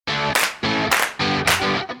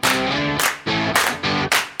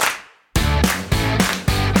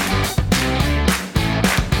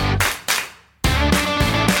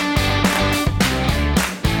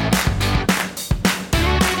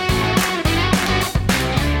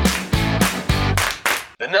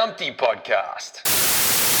NUMPTY podcast.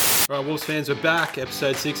 All right, Wolves fans, we're back.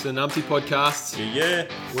 Episode 6 of the NUMPTY podcast. Yeah.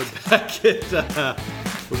 We're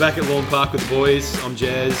back at Lawn Park with the boys. I'm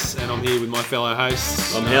Jazz, and I'm here with my fellow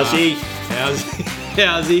hosts. I'm Housey.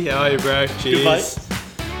 Housey, how are you, bro? Cheers. Good,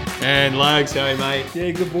 mate. And Lugs, how are you, mate? Yeah,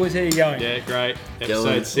 good boys. How you going? Yeah, great. Episode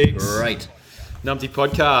Going 6. Great. NUMPTY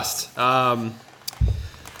podcast.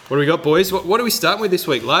 What do we got, boys? What are we starting with this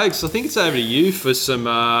week, Lugs? I think it's over to you for some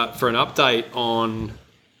for an update on.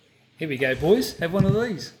 Here we go, boys. Have one of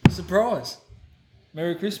these. Surprise.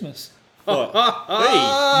 Merry Christmas. What?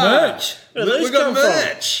 Merch. Where do these We got come from?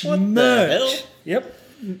 merch. What Merch. the hell? Yep.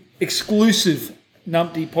 Exclusive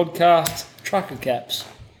NUMPTY podcast trucker caps.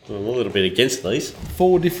 I'm a little bit against these.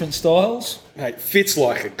 4 different styles. Mate, fits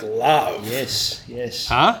like a glove. Yes.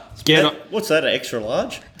 Huh? Get on. What's that, an extra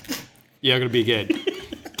large? Yeah, I'm going to be again.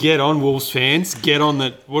 Get on, Wolves fans. Get on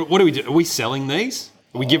the. What do we do? Are we selling these?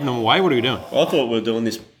 Are we giving them away? What are we doing? I thought we were doing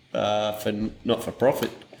this for not for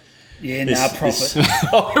profit. Yeah, This- profit.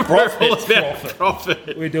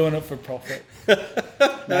 Profit. We're doing it for profit.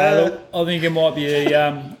 Look, I think it might be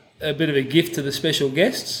a bit of a gift to the special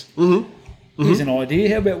guests. Mm-hmm. Here's an idea.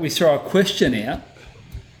 How about we throw a question out,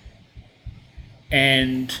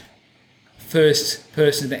 and first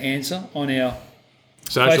person to answer on our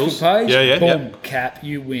Socials. Facebook page, Yeah. boom, cap,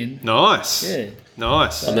 you win. Nice. Yeah.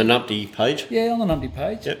 Nice. On the NUMPTY page. Yeah, on the NUMPTY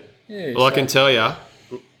page. Yep. Yeah, Well, I can tell you,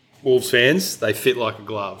 Wolves fans, they fit like a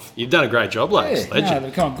glove. You've done a great job, lads. Yeah, Legend. no,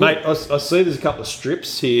 they've come good. Mate, I see there's a couple of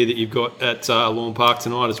strips here that you've got at Lawn Park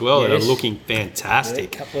tonight as well that are Yes. looking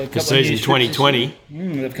fantastic. Yeah, couple for of season new strips 2020.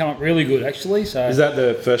 they've come up really good, actually. So Is that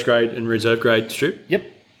the first grade and reserve grade strip? Yep.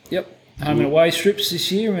 Home and away strips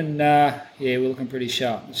this year, and we're looking pretty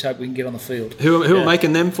sharp. Let's hope we can get on the field. Who are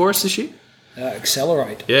making them for us this year?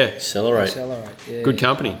 Accelerate. Yeah. Accelerate. Yeah. Good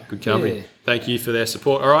company. Yeah. Thank you for their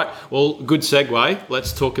support. All right. Well, good segue.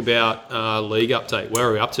 Let's talk about league update. Where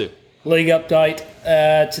are we up to? League update.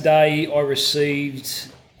 Today I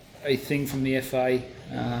received a thing from the FA.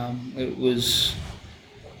 It was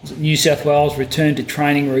New South Wales Return to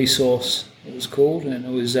Training Resource, it was called, and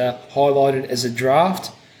it was highlighted as a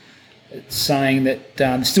draft. It's saying that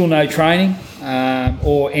there's still no training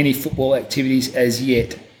or any football activities as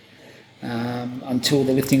yet until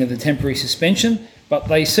the lifting of the temporary suspension, but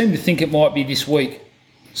they seem to think it might be this week.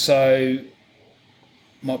 So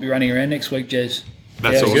might be running around next week, Jez.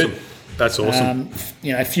 That's Yeah, awesome. good. That's awesome.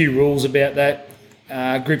 A few rules about that.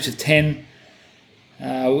 Groups of 10.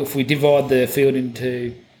 If we divide the field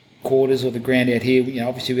into quarters or the ground out here,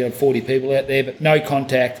 obviously we have 40 people out there, but no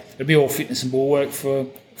contact. It'll be all fitness and ball work for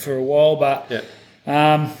a while, but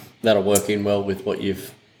That'll work in well with what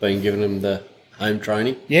you've been giving them, the home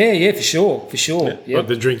training. yeah, for sure. Like Yep.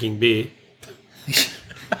 the drinking beer.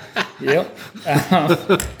 Yep.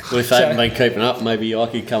 Well, if they haven't been keeping up, maybe I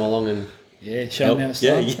could come along and Yeah, show them how it's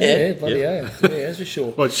done. Yeah, Bloody hell. Yeah, that's for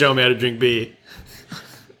sure. Well, show them how to drink beer.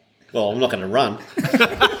 well, I'm not going to run.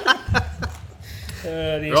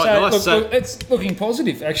 Nice. Look, it's looking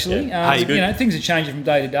positive, actually. Yeah. Hey, good. Things are changing from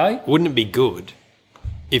day to day. Wouldn't it be good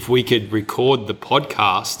if we could record the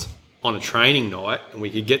podcast on a training night and we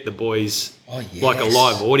could get the boys like a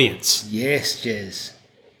live audience? Yes, Jez.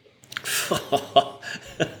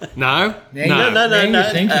 No? Now No. you're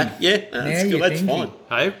thinking. That's Now good. you're That's thinking. fine.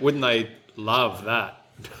 Hey, wouldn't they love that?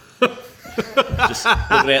 Just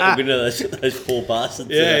looking out the window of those poor bastards.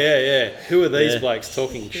 Yeah. Who are these Yeah. blokes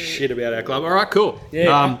talking shit about our club? All right, cool.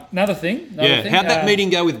 Yeah, another thing. How'd that meeting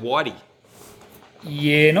go with Whitey?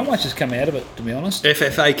 Yeah, not much has come out of it, to be honest.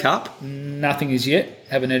 FFA Cup? Nothing as yet.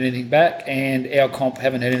 Haven't had anything back, and our comp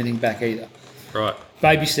haven't had anything back either. Right.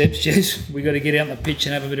 Baby steps, Jez. We got to get out on the pitch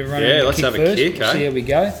and have a bit of running. Yeah, and let's kick have a first. kick, eh? See how we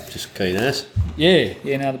go. Just keen ass. Yeah.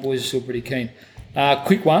 No, the boys are still pretty keen.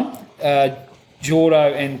 Quick one.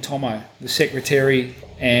 Jordo and Tomo, the secretary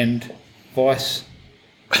and vice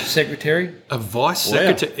secretary. A vice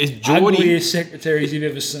secretary? Is Geordie, Ugliest secretaries you've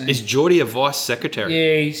ever seen. is Geordie a vice secretary?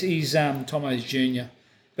 Yeah, he's Tomo's junior.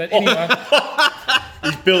 But anyway,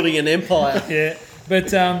 He's building an empire. yeah. But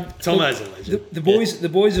Tomo's a legend. the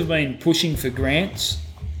boys have been pushing for grants.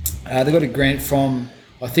 They got a grant from,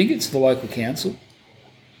 I think it's the local council.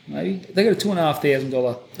 Maybe they got a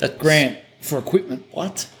 $2,500 grant for equipment.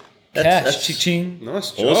 What? Cash, ching.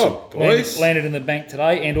 Nice Awesome. job, boys. Landed in the bank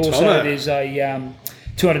today, and also Tomo. there's a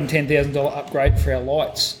 $210,000 upgrade for our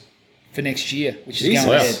lights for next year, which is Jesus.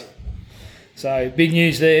 going ahead. So big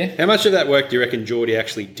news there. How much of that work do you reckon Geordie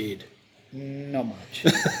actually did? Not much.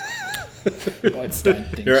 I don't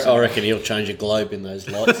think so. I reckon he'll change a globe in those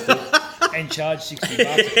lights. And charge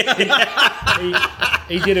 $60.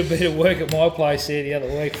 he did a bit of work at my place there the other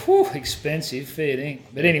week. Whew, expensive, fair thing.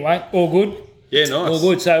 But anyway, all good. Yeah, nice. All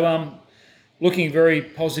good. So, looking very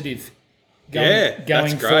positive going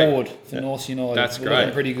that's great. forward for North United. That's We're great.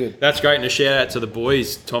 looking pretty good. That's great, and a shout out to the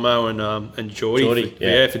boys, Tomo and Geordie,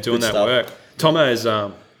 for doing Good that stuff. work.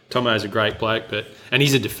 Tomo's a great bloke, and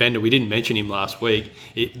he's a defender. We didn't mention him last week.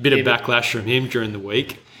 Bit of backlash from him during the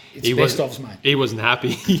week. It's best ofs, mate. He wasn't happy.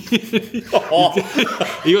 He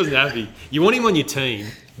wasn't happy. You want him on your team,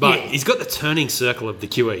 but he's got the turning circle of the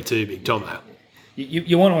QE too, Big Tomo.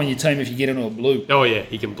 You want him on your team if you get into a blue. Oh yeah,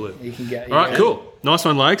 he can blue. He can go. All right, cool. Nice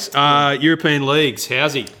one, Lakes. European leagues.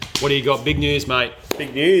 How's he? What do you got? Big news, mate.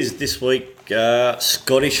 Big news this week.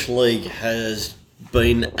 Scottish League has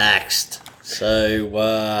been axed.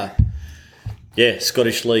 So,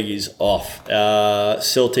 Scottish League is off.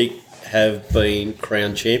 Celtic have been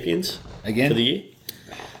crowned champions Again? for the year.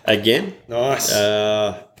 Again. Nice.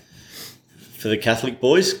 For the Catholic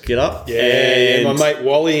boys, get up. Yeah, my mate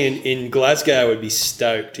Wally in Glasgow would be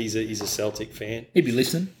stoked. He's a Celtic fan. He'd be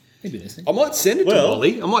listening. I might send it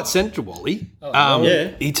to Wally.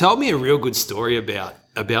 Yeah. He told me a real good story about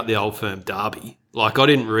the Old Firm derby. Like, I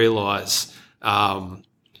didn't realise,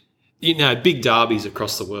 big derbies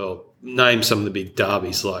across the world. Name some of the big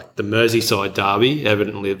derbies, like the Merseyside derby,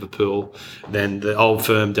 Everton, Liverpool, then the Old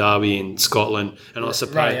Firm derby in Scotland, and I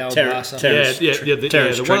suppose Terence what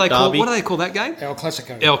Trent do they call that game? El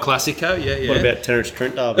Clasico. El Clasico, yeah. What about Terence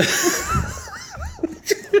Trent derby?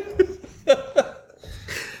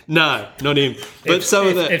 No, not him. But some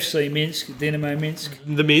of the FC Minsk, Dynamo Minsk.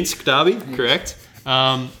 the Minsk derby, correct?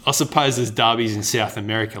 I suppose there's derbies in South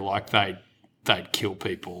America, like they'd kill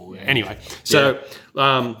people. Anyway, so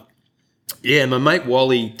my mate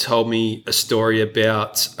Wally told me a story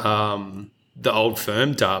about the Old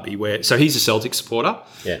Firm derby, where he's a Celtic supporter,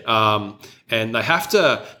 and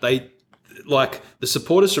the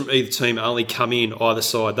supporters from either team only come in either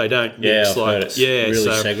side. They don't mix. Really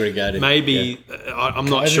segregated. Maybe I'm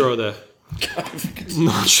not sure of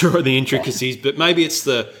the intricacies, but maybe it's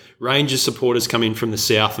the Rangers supporters come in from the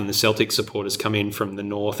south and the Celtic supporters come in from the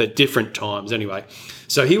north at different times. Anyway,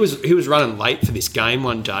 so he was running late for this game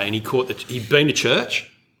one day, and he'd been to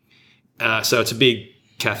church, so it's a big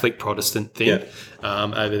Catholic Protestant thing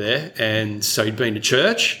over there, and so he'd been to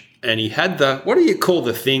church. And he had what do you call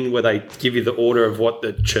the thing where they give you the order of what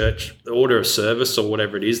the order of service or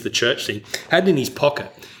whatever it is, the church thing, had it in his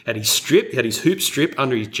pocket. Had his hoop strip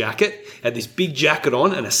under his jacket, had this big jacket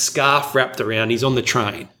on and a scarf wrapped around. He's on the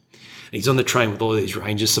train. And he's on the train with all these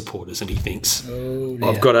Rangers supporters, and he thinks,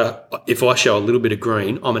 if I show a little bit of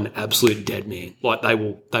green, I'm an absolute dead man. Like, they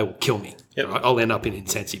will kill me. Yep. Right? I'll end up in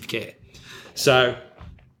intensive care. So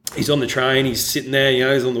he's on the train, he's sitting there,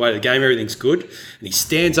 he's on the way to the game, everything's good. And he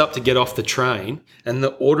stands up to get off the train, and the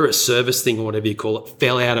order of service thing, or whatever you call it,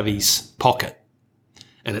 fell out of his pocket.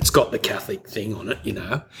 And it's got the Catholic thing on it,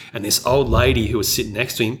 And this old lady who was sitting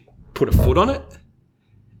next to him put a foot on it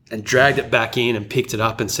and dragged it back in and picked it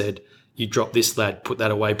up and said, "You dropped this, lad, put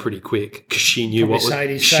that away pretty quick," because she knew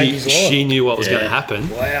she knew what was going to happen.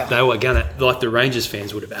 Wow. They were going to, like, the Rangers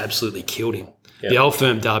fans would have absolutely killed him. Yep. The Old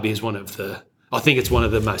Firm derby is I think it's one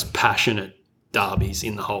of the most passionate derbies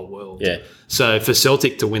in the whole world. Yeah. So for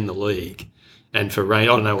Celtic to win the league, and for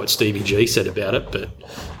Rangers, I don't know what Stevie G said about it, but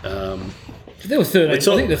They were 13. I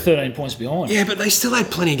think they're 13 points behind. yeah, but they still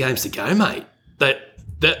had plenty of games to go, mate.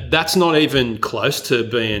 That's not even close to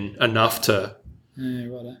being enough to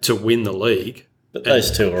win the league. But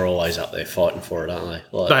those two are always up there fighting for it, aren't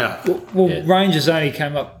they? Like, They are. Well, Rangers only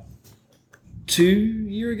came up 3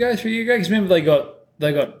 years ago. Because remember they got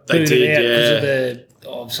booted out because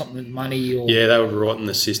of something with money or Yeah, they were right in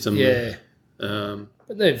the system. yeah. Um,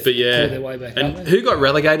 But they've but yeah. pulled their way back And up. who got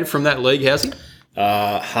relegated from that league, Housey?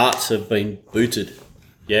 Hearts have been booted.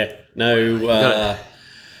 Yeah. No.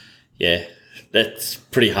 That's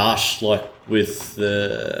pretty harsh. Like with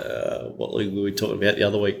what league were we talking about the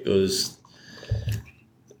other week? It was.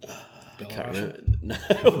 I can't remember. No,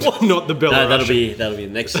 Not the Belarus. no, that'll be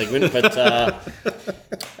the next segment. But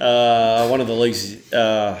one of the leagues.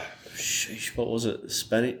 What was it?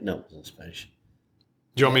 Spanish? No, it wasn't Spanish.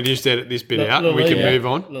 Do you want me to just edit this bit out La and we can Liga. move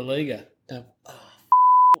on? La Liga. No.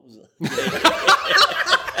 What was it?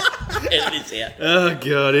 Edit this out. Oh,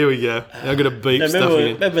 God, here we go. I've got to beep stuff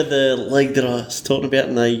in. Remember the league that I was talking about,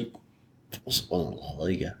 and they wasn't La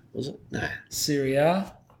Liga, was it? No, Serie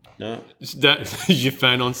A. no. Is your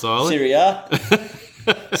phone on silent?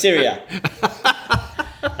 Syria.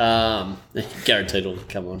 Guaranteed will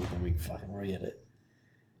come on when we fucking re-edit.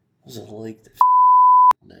 Was it a league that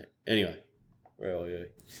no. Anyway, where are we?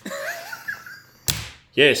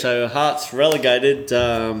 Yeah, so Hearts relegated.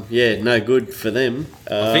 No good for them.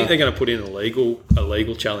 I think they're going to put in a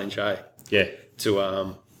legal challenge, Yeah.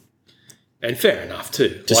 to And fair enough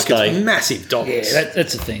too. To Like stay. it's massive dollars. Yeah,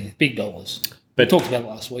 that's the thing. Big dollars. But- We talked about it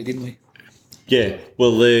last week, didn't we? Yeah.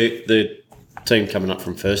 Well, the team coming up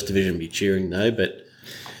from First Division be cheering though, but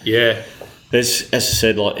Yeah. there's, as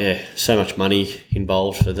I said, so much money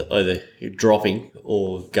involved for either dropping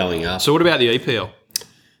or going up. So what about the EPL?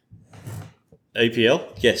 EPL,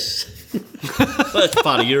 yes. That's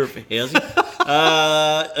part of Europe housing.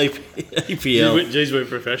 EPL, Geez, we're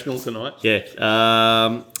professionals tonight. yeah.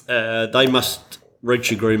 They must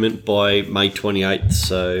reach agreement by May 28th.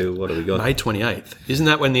 So what have we got? May 28th. Isn't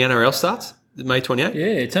that when the NRL starts? May 28th? Yeah,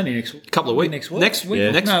 it's only next week. Couple of weeks. Next week. Next week.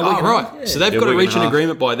 Yeah. Next No, oh, week and a right. half, yeah. So they've Yeah, got to week reach and a an half.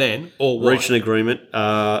 agreement by then, or what? Reach an agreement.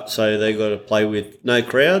 So they got to play with no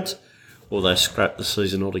crowds, or they scrap the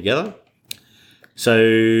season altogether. So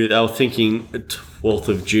they were thinking 12th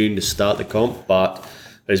of June to start the comp, but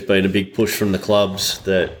there's been a big push from the clubs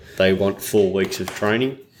that they want 4 weeks of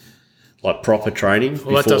training, like proper training.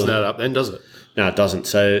 Well, that doesn't add up then, does it? No, it doesn't.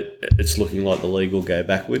 So it's looking like the league will go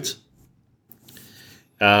backwards.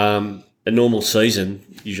 A normal season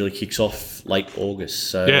usually kicks off late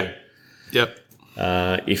August. So Yeah. Yep.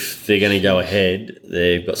 if they're going to go ahead,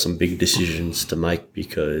 they've got some big decisions to make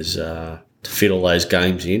because to fit all those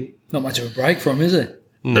games in, Not much of a break from, is it?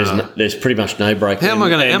 there's pretty much no break. How am I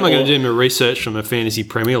going And to do my research from a fantasy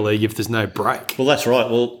Premier League if there's no break? Well, that's right.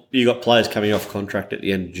 Well, you got players coming off contract at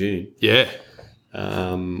the end of June. Yeah.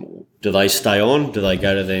 Do they stay on? Do they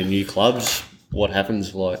go to their new clubs? What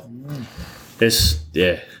happens?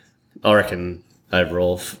 I reckon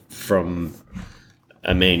overall from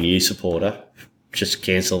a Man U supporter, just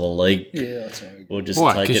cancel the league. Yeah, that's right. Or just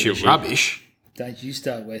Why? take Because it you're this year. rubbish. Don't you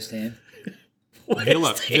start West Ham.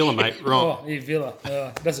 Villa, mate. Right. Oh, yeah, Villa.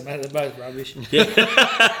 Doesn't matter. They're both rubbish.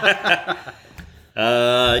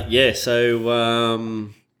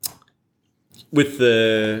 So with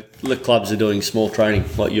the clubs are doing small training,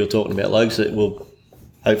 like you're talking about, Lugs, that will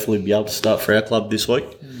hopefully be able to start for our club this week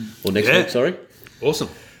or next Yeah. week. Sorry, Awesome.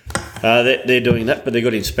 they're doing that, but they've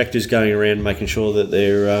got inspectors going around making sure that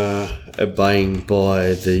they're obeying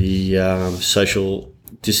by the social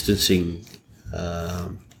distancing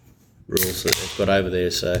rules that they've got over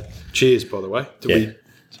there. So Cheers, by the way. yeah,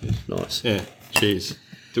 nice. Yeah. Cheers.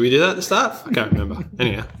 Do we do that at the start? I can't remember.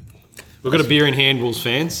 Anyhow. We've got a beer in hand, Wolves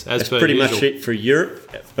fans, as That's per pretty usual. much it for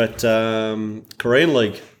Europe. But Korean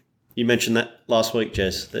League, you mentioned that last week,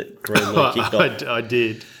 Jess, that Korean League kicked off. I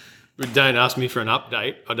did. But don't ask me for an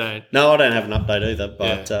update. I don't. No, I don't have an update either,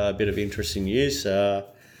 but a bit of interesting news.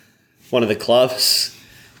 One of the clubs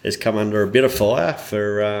has come under a bit of fire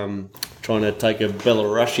for trying to take a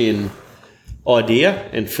Belarusian idea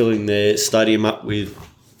and filling their stadium up with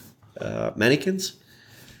mannequins.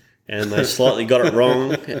 And they slightly got it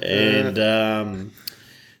wrong and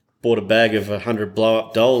bought a bag of 100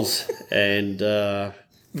 blow-up dolls and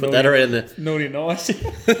put that around the... Naughty nice.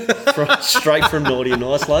 straight from Naughty and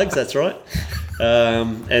Nice Lugs, that's right.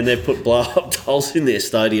 And they've put blow-up dolls in their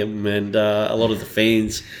stadium and a lot of the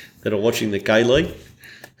fans that are watching the K-League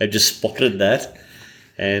have just spotted that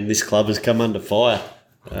and this club has come under fire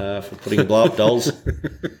for putting blow-up dolls.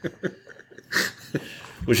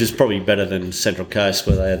 Which is probably better than Central Coast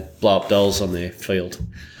where they had blow-up dolls on their field.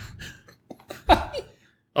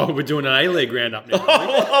 Oh, we're doing an A-League roundup now.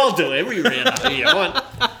 I'll do every roundup here.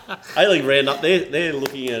 A-League roundup, they're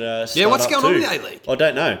looking at Yeah, what's start-up going on too. with the A-League? I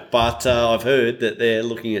don't know, but I've heard that they're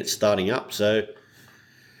looking at starting up. So,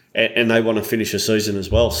 and they want to finish a season as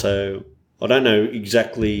well. So I don't know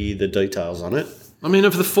exactly the details on it. I mean,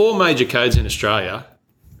 of the 4 major codes in Australia,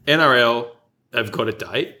 NRL have got a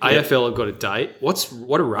date. AFL have got a date. What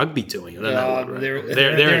are rugby doing? I don't know.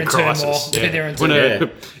 They're in crisis. turmoil. Yeah. They're in turmoil.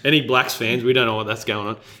 Any Blacks fans, we don't know what that's going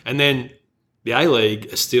on. And then the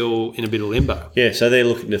A-League are still in a bit of limbo. Yeah, so they're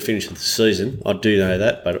looking to finish the season. I do know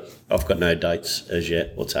that, but I've got no dates as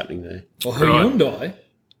yet. What's happening there? Well, Hyundai,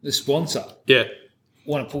 the sponsor, Yeah.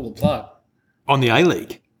 want to pull the plug. On the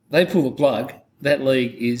A-League. They pull the plug. That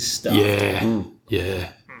league is stuffed. Yeah.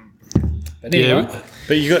 Yeah. But anyway, Yeah.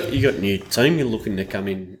 But you got a new team you're looking to come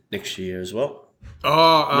in next year as well.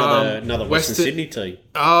 Oh, Another Western Sydney team.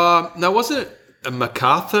 No, wasn't it a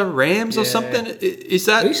MacArthur Rams or Yeah. something? Is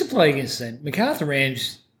I that? used to play against them. MacArthur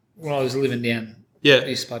Rams, when I was living down, I Yeah.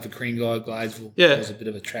 used to play for Kringai, Gladesville. Yeah. I was a bit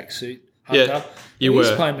of a tracksuit Yeah, hunter. you I used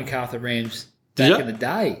were. to play MacArthur Rams Did back ya? in the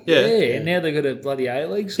day. Yeah. And now they've got a bloody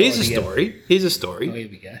A-League. Here's a together. story. Here's a Oh, story. here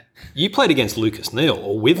we go. You played against Lucas Neal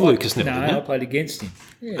or with Lucas Neal, No, didn't I you? played against him.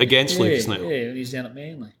 Yeah. Against yeah, Lucas Neal. Yeah, when he's down at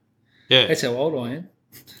Manly. Yeah, That's how old I am.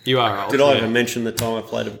 you are old. Did I yeah. even mention the time I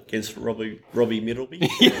played against Robbie Middleby?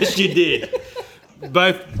 Yes, you did.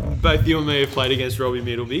 Both you and me have played against Robbie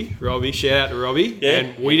Middleby. Robbie, shout out to Robbie. Yeah.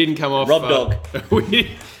 And we didn't come off. Rob Dog.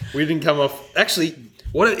 We didn't come off. Actually,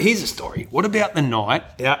 here's a story. What about the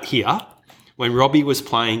night out here when Robbie was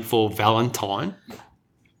playing for Valentine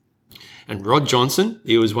and Rod Johnson,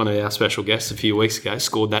 he was one of our special guests a few weeks ago,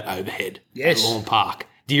 scored that overhead at Lawn Park.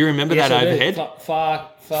 Do you remember that overhead? Far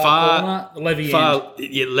corner, levy end.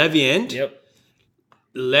 Yeah, levy end. Yep.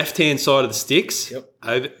 Left-hand side of the sticks.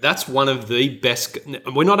 Yep. That's one of the best.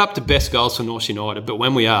 We're not up to best goals for North United, but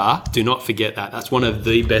when we are, do not forget that. That's one of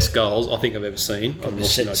the best goals I think I've ever seen.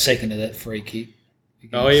 Second of that free kick.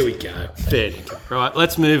 Oh, here we go. Fair dinkum. Right,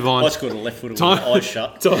 let's move on. I scored a left footer with my eyes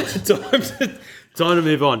shut. Time to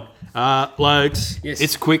move on. Logs, Yes.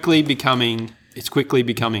 it's quickly becoming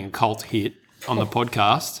a cult hit on the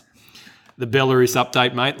podcast. The Belarus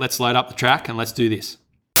update, mate. Let's load up the track and let's do this.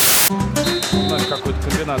 Какую-то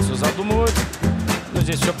комбинацию задумывают. Но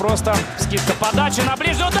здесь все просто. Скидка подачи на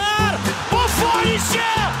ближний удар. Буфонище!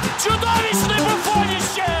 Чудовищный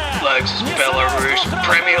Буфонище! Logs' Belarus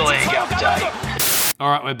Premier League update. All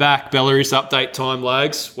right, we're back. Belarus update time,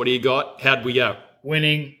 Logs. What do you got? How'd we go?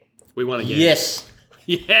 Winning. We won again. Yes.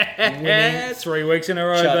 Yeah. 3 weeks in a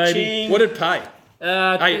row, Cha-ching. baby. What did pay?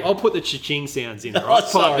 Hey, I'll put the cha-ching sounds in. Right? Pipe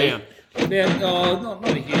sorry. down. About not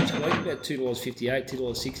a huge week, about $2.58,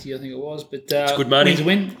 $2.60, I think it was. But it's good money. Win's a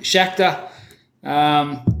win. Shakhtar,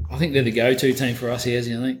 I think they're the go-to team for us here, I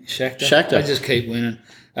think. Shakhtar. They just keep winning.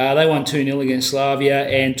 They won 2-0 against Slavia,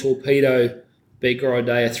 and Torpedo beat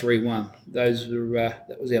Gorodea 3-1.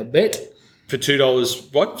 That was our bet. For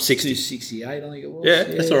 $2, what? 60. $2.68, I think it was. Yeah,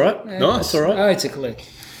 that's all right. Nice. That's all right. Oh, it's a collect.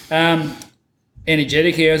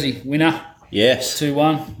 Energetic, how's he? Winner. Yes.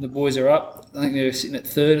 2-1. The boys are up. I think they're sitting at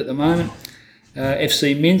third at the moment.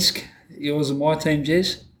 FC Minsk, yours and my team,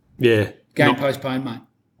 Jez. Yeah. Game postponed, mate.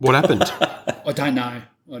 What happened? I don't know.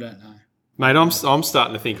 Mate, I'm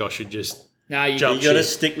starting to think I should just No, you jump You got to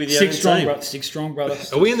ship. stick with your six own strong, team. six strong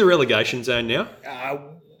brothers. Are we in the relegation zone now?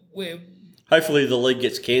 Hopefully the league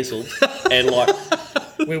gets cancelled and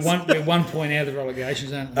We're 1 point out of the relegation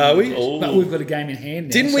zone. Are we? But we've got a game in hand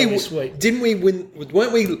now. Didn't we? Sweet. Didn't we win?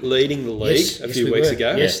 Weren't we leading the league a few we weeks were.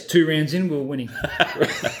 ago? Yes, 2 rounds in, we were winning.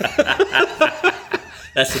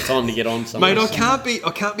 that's the time to get on something. Mate,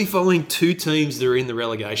 I can't be following 2 teams that are in the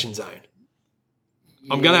relegation zone.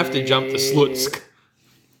 I'm going to have to jump to Slutsk.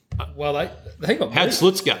 Well, they got beat. How'd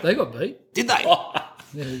Slutsk go? They got beat. Did they?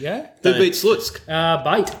 There we go. Who beat Slutsk?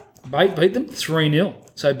 Bait beat them 3-0.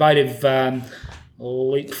 So Bait have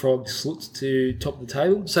leapfrogged Slutsk to top of the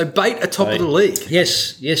table. So Bait are top of the league.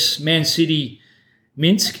 Yes. Man City,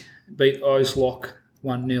 Minsk beat Oslock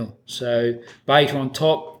 1-0. So Bait on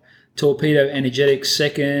top, Torpedo Energetic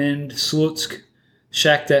second, Slutsk,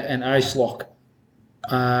 Shakhtar and Oslock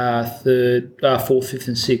third, 4th, 5th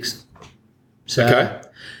and 6th. So Okay.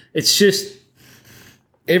 it's just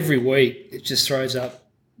every week it just throws up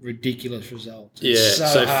ridiculous results. It's Yeah,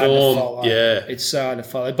 so so hard form, to follow. yeah. It's so hard to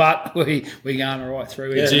follow. But we're going all right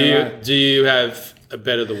through it. Do you have a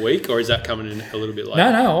bet of the week, or is that coming in a little bit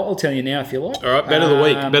later? No, I'll tell you now if you like. All right, bet of the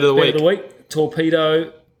week. Bet of the week.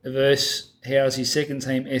 Torpedo versus how's his second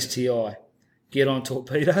team, STI. Get on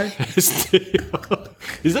Torpedo.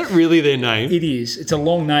 Is that really their name? It is. It's a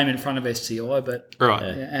long name in front of STI, but Right.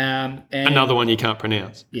 and Another one you can't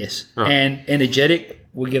pronounce. Yes. Right. And Energetic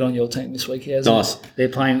will get on your team this week. How's Nice. it? They're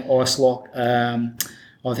playing Icelock.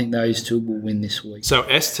 I think those two will win this week. So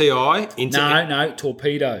STI into No,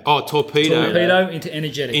 Torpedo. Oh, Torpedo Torpedo into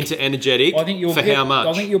Energetic. into Energetic. I think you'll for get, how much?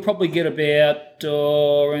 I think you'll probably get about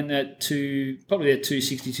around that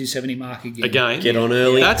 260, 270 mark again. Again, Get on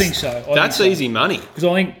early. That's, I think so. That's easy money. Because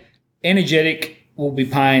I think Energetic will be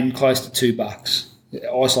paying close to $2.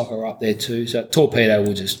 Icelock are up there too. So Torpedo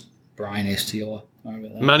will just brain STI. Don't worry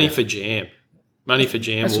about that. Money for Jam. Money for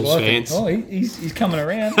Jam, That's Wolves what I think. fans. Oh, he's coming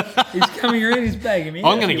around. He's coming around. He's bagging me.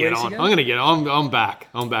 I'm going to get on. I'm going to get on. I'm back.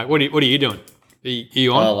 What are you doing? Are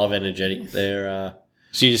you on? I love Energetic. They're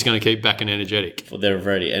So you're just going to keep backing Energetic they're a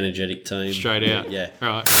very energetic team. straight out? Yeah. All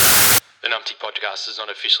right. The NUMPTY podcast does not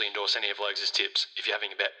officially endorse any of Logs' tips. If you're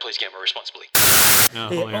having a bet, please gamble responsibly. Oh, Yeah,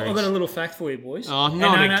 hilarious. I've got a little fact for you, boys. Oh,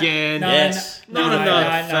 not No, again. Yes. Not another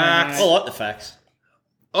fact. I like the facts.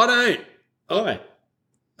 I don't. Why?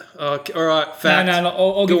 Okay, all right, fact. No.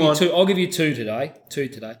 I'll Go give you on. 2. I'll give you 2 today. 2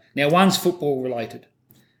 today. Now, one's football related.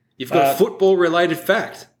 You've got a football-related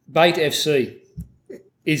fact. Bait FC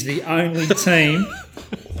is the only team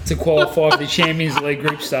to qualify for the Champions League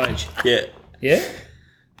group stage. Yeah. Yeah.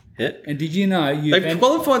 Yeah. And did you know They've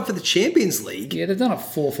qualified for the Champions League. Yeah, they've done it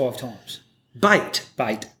 4 or 5 times. Bait.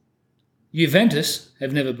 Juventus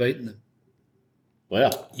have never beaten them. Wow.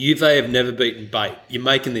 Juve have never beaten Bait. You're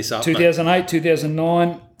making this up, mate. 2008,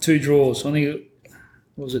 2009, 2 draws. I think it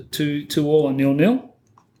was 2 all and 0-0.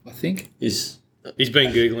 I think. Is He's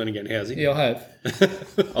been Googling again, how's he? Yeah, I have. I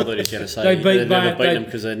thought he was going to say They they beat never Bayern- beat they- them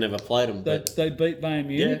because they never played them. But They beat Bayern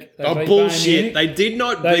Munich. They Oh, beat Bayern bullshit. Munich. They did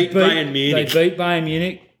not beat Bayern Munich. They beat Bayern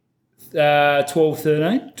Munich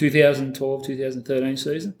 12-13, 2012-2013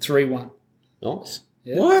 season, 3-1. nice.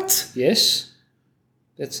 Yeah. What? Yes.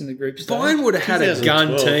 That's in the group stage. Bayern would have had a gun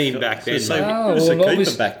 2012. team back then, So mate. Oh, he was a well,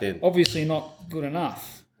 keeper back then. Obviously not good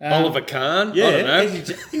enough. Oliver Kahn? Yeah, I don't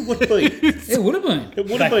know. he would be. It would have been. It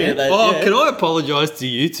would back have been then. at that. Oh, yeah. can I apologise to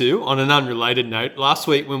you two on an unrelated note? Last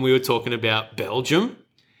week when we were talking about Belgium,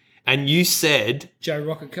 and you said Joe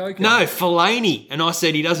Rockacoko. no, Fellaini, and I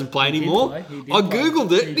said he doesn't play anymore. play. He did I play.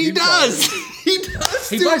 googled it. He He did does. play. He does.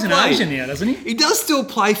 He still plays in play. Asia now, doesn't he? He does still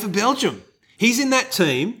play for Belgium. He's in that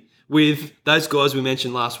team with those guys we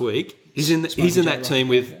mentioned last week. He's in that team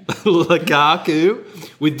with Lukaku,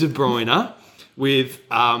 with De Bruyne, with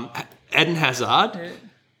Eden Hazard.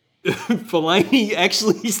 Fellaini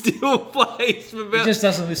actually still plays for Belgium. He just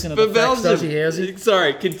doesn't listen to the facts, does he, Howsy?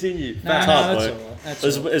 Sorry, continue. No, Facts. no, Hard that's work. all right. That's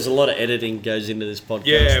There's, all right. there's a lot of editing goes into this podcast.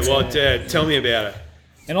 Yeah, well, tell me about it.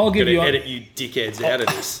 And I'll give Gonna you edit you dickheads out of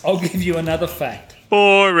this. I'll give you another fact.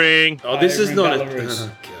 Boring. Oh, this Over is in not a. Belarus.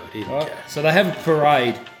 Oh, God, here we Right? go. So they have a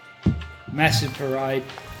parade, massive parade,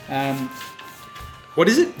 What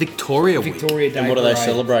is it? Victoria Week. Victoria Day. And what are they parade.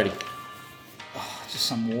 celebrating? Just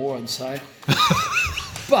some war, I'd say.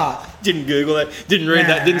 But Didn't Google that. Didn't read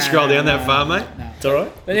that. Didn't scroll down that far, mate. no. It's all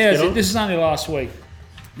right. But yeah, this is only last week.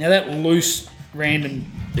 Now that loose, random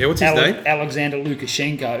Yeah, what's his name? Alexander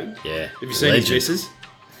Lukashenko Yeah. Have you seen his missus?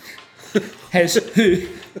 has who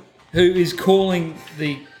is calling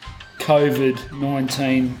the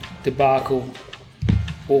COVID-19 debacle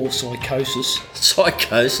or psychosis.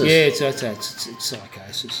 Psychosis. Yeah, it's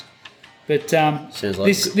psychosis. But Sounds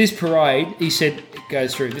like this parade, he said, it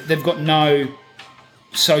goes through. They've got no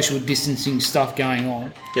social distancing stuff going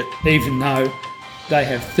on, Yep. even though they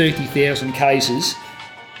have 30,000 cases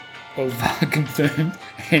of confirmed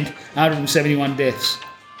and 171 deaths.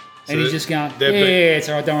 And he's just going, they're it's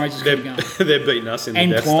all right, don't worry, just keep going. They're beating us in the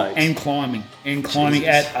And, death stakes. and climbing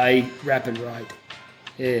at a rapid rate.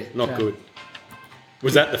 Yeah. Not so good.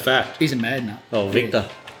 Was that the fact? He's a mad nut. Oh, Victor.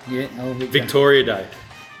 Yeah, Victor. Victoria Day.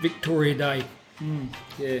 Victoria Day.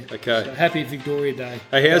 Yeah. Okay. So happy Victoria Day.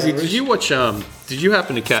 Hey, Howsy, Belarus. did you watch? Did you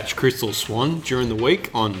happen to catch Crystal Swan during the week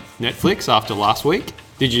on Netflix after last week?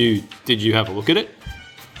 Did you have a look at it?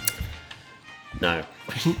 No.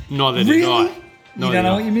 Neither did Really? I. You don't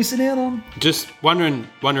know what you're missing out on? Just wondering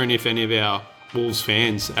if any of our Wolves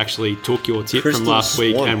fans actually took your tip Crystal from last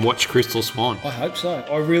week Swan. and watched Crystal Swan. I hope so.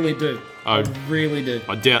 I really do. I really do.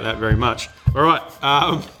 I doubt that very much. All right.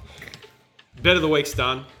 Bet of the week's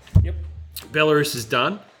done. Yep. Belarus is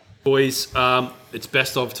done. Boys, it's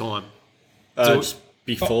best of time. It's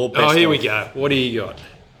before best Oh, here of. we go. What do you got?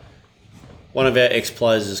 One of our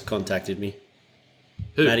ex-players has contacted me.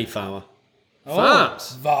 Who? Matty Farmer.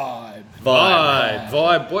 Farms. Vibe.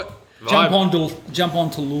 Vibe. What? Vibe. Jump on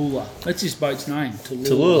Tallulah. That's his boat's name.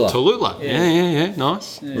 Tallulah. Tallulah. Yeah.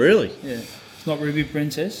 Nice. Really? Yeah. It's not Ruby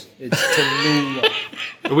Princess. It's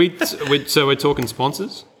Tallulah. So we're talking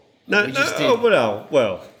sponsors? No, We just no. did.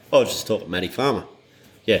 Well, I was just talking Matty Farmer.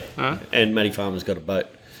 Yeah. And Matty Farmer's got a boat.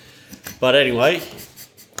 But anyway,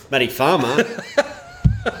 Matty Farmer,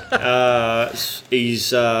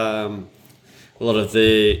 he's a lot of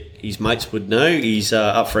his mates would know. He's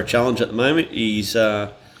up for a challenge at the moment. He's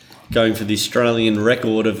going for the Australian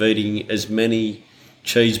record of eating as many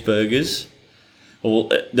cheeseburgers. Or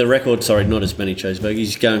the record, sorry, not as many cheeseburgers.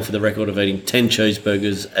 He's going for the record of eating 10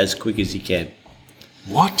 cheeseburgers as quick as he can.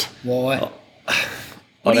 What? Why?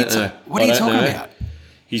 What are you I don't talking know. about?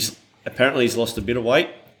 He's lost a bit of weight.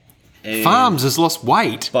 And, Farms has lost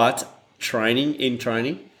weight. but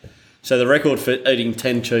training. So the record for eating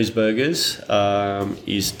 10 cheeseburgers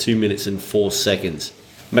is 2 minutes and 4 seconds.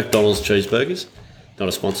 McDonald's cheeseburgers, not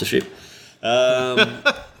a sponsorship.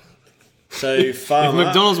 So If Farmer,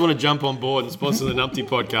 McDonald's want to jump on board and sponsor the NUMPTY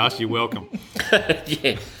podcast, you're welcome.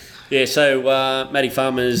 yeah. So Matty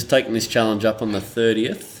Farmer's taken this challenge up on the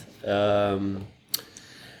 30th,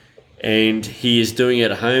 and he is doing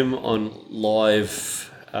it at home on live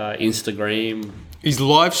Instagram. He's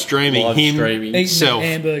live streaming Eating himself.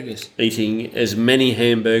 Hamburgers. eating as many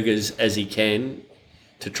hamburgers as he can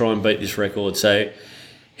to try and beat this record. So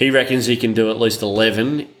he reckons he can do at least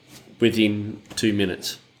 11 within 2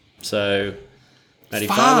 minutes. So Matty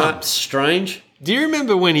Farmer, Farms. strange. Do you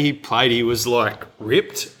remember when he played? He was like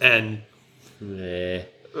ripped and Yeah.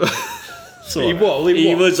 He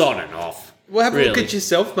was. was on and off. well, have a look Really? at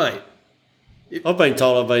yourself, mate. I've been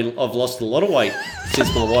told I've lost a lot of weight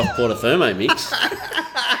since my wife bought a Thermomix.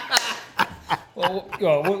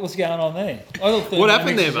 What's going on there? What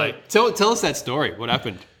happened there, mate? Tell us that story. What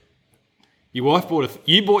happened? Your wife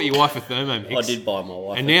you bought your wife a Thermomix. I did buy my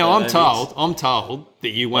wife. And a now Thermomix. I'm told that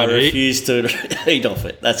you I won't eat. refuse to eat off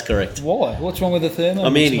it. That's correct. Why? What's wrong with the Thermomix?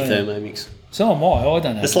 I'm anti man? Thermomix. So am I. I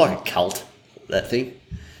don't know. It's like a cult, that thing.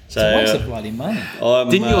 So It makes the bloody money.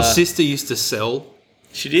 Didn't your sister used to sell?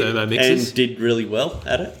 She did, Thermomixes? and did really well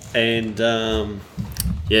at it. And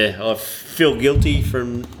I feel guilty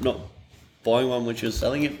from not buying one when she was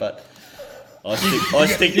selling it, but I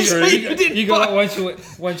stick true. You got it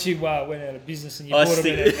once you went out of business and you bought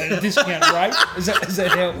them at a discount rate. Is that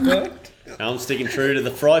how it worked? I'm sticking true to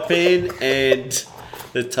the fry pan and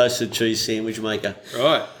the toasted cheese sandwich maker.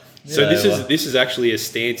 Right. So Yeah, this is actually a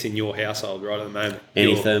stance in your household right at the moment.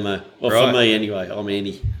 Anti-thermo. Well, Right. for me anyway, I'm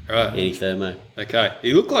Right. anti-thermo. Okay.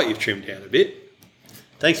 You look like you've trimmed down a bit.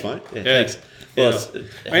 Thanks, mate. Yeah, Yeah. thanks. Well,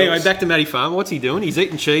 Yeah. Anyway, back to Matty Farmer. What's he doing? He's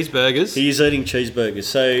eating cheeseburgers. He's eating cheeseburgers.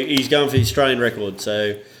 So he's going for the Australian record.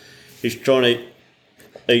 So he's trying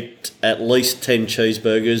to eat at least 10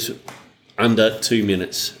 cheeseburgers under 2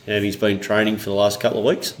 minutes. And he's been training for the last couple of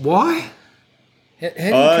weeks. Why? How do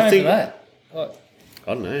you I train think- for that? Like,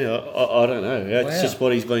 I don't know. I don't know. That's Wow. just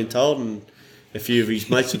what he's been told. And a few of his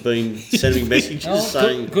mates have been sending messages Oh,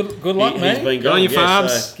 saying good luck, he's man. been Go on going. your Yeah,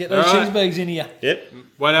 farms. so- get those All right. cheeseburgers into you. yep.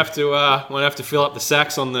 Won't have to fill up the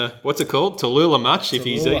sacks on the what's it called? Tallulah much if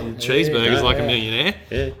he's Tallulah. eating cheeseburgers Yeah. like a Yeah. millionaire.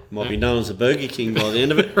 Yeah. Might be known as a Burger King by the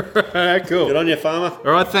end of it. Cool. Good on you, farmer.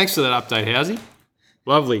 All right, thanks for that update, Housey.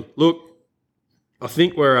 Lovely. Look, I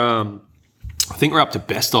think we're up to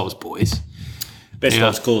best ofs, boys. Best Yeah.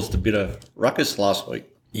 ofs caused a bit of ruckus last week.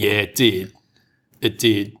 Yeah, it did. It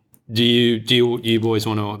did. Do you boys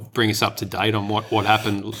want to bring us up to date on what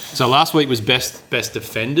happened? So last week was best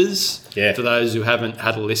defenders. Yeah. For those who haven't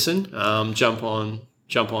had a listen, jump on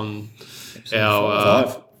our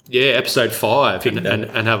Five. episode 5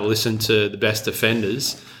 and have a listen to the best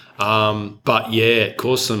defenders. But yeah, it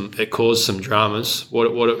caused some dramas.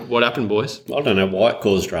 What happened, boys? I don't know why it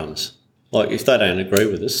caused dramas. Like, if they don't agree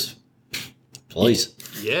with us, please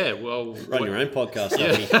Yeah, well, run your own podcast,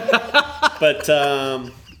 Anthony. But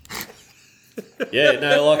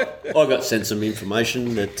I got sent some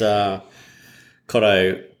information that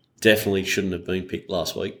Cotto definitely shouldn't have been picked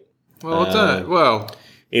last week. well, I don't know. Well,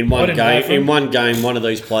 In I one didn't game, vote for him. one of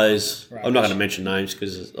these players. Right. I'm not going to mention names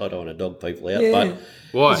because I don't want to dog people out. Yeah. But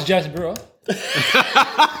why? This is Jason Brewer.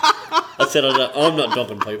 I said I'm not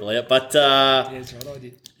dogging people out. But Yeah, that's right. I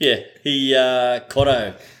did. yeah,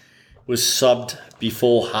 Cotto was subbed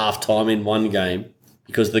before half time in one game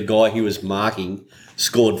because the guy he was marking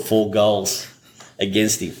scored 4 goals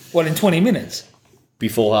against him What, in 20 minutes?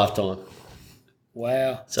 before half time.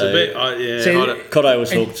 Wow. So yeah. See, I don't- Cotto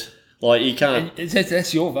was hooked. Like, you can't. And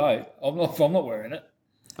that's your vote. I'm not wearing it.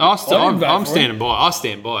 I'm didn't vote for standing by. I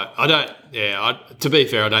stand by it. I don't. Yeah. To be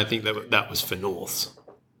fair, I don't think that was for Norths.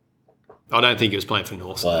 I don't think he was playing for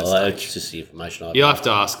Norths. Well, at that that's stage. just the information I You got. have to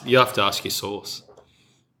ask. You have to ask your source.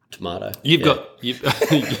 Tomato. You've Yeah. got.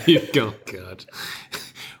 You've got. God.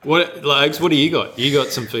 What, Lags? What do you got? You got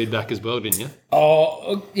some feedback as well, didn't you?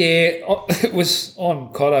 Oh, yeah. It was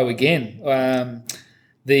on Cotto again.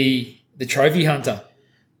 The trophy hunter,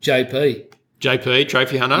 JP. JP,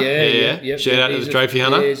 Trophy Hunter. Yeah. Shout out to the Trophy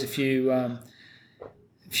Hunter. There's a few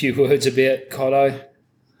words about Cotto.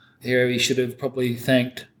 Here he should have probably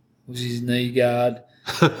thanked was his knee guard,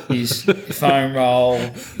 his foam roll,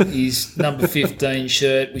 his number 15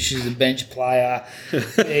 shirt, which is a bench player.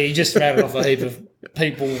 Yeah, he just rattled off a heap of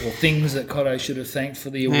people or things that Cotto should have thanked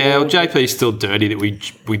for the award. Yeah, well, JP's still dirty that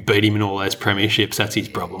we beat him in all those premierships. That's his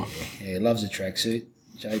problem. Yeah, he loves a tracksuit,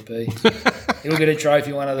 JP. He'll get a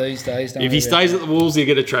trophy one of these days. Don't If he worry about stays that. at the Wolves, he'll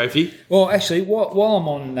get a trophy. Well, actually, while I'm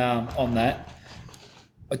on that,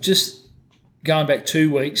 I just going back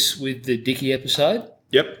 2 weeks with the Dicky episode.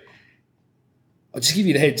 Yep. I'll just give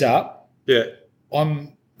you the heads up. Yeah.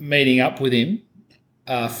 I'm meeting up with him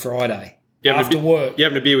Friday You having after a work. You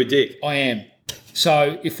having a beer with Dick? I am.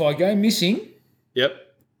 So if I go missing Yep.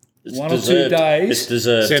 It's 1 or 2 deserved. days, It's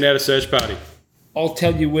deserved. Send out a search party. I'll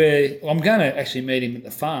tell you where I'm going to actually meet him at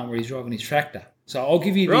the farm where he's driving his tractor. So I'll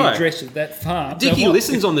give you the Right. address of that farm. So Dicky if I-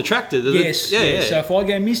 listens on the tractor. does it? Yes. Yeah. So if I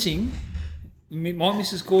go missing, my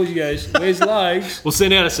missus calls you, goes, "Where's Logs?" We'll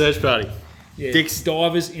send out a search party. Yeah, Dick's-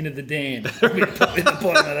 divers into the dam. I'm going to put in the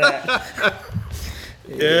bottom of that.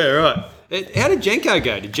 Yeah, right. How did Jenko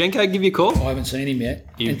go? Did Jenko give you a call? I haven't seen him yet.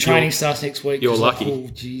 You- And training you're- starts next week. you're 'cause lucky. Oh,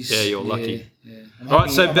 geez. Yeah, you're lucky. Yeah. I'm All right,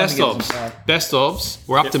 hoping- so I'm best hoping to obs. get some Best obs.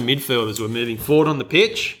 We're up to midfielders. We're moving forward on the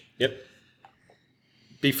pitch. Yep.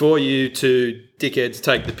 Before you two dickheads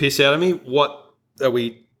take the piss out of me, what are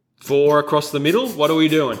we 4 across the middle. What are we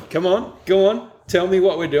doing? Come on, go on. Tell me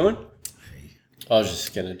what we're doing. I was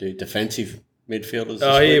just going to do defensive midfielders.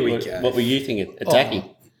 Oh, this here week. we go. What were you thinking? Attacking?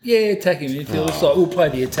 Yeah, attacking midfielders. So we'll play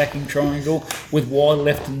the attacking triangle with wide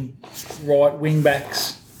left and right wing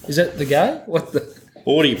backs. Is that the go? What the?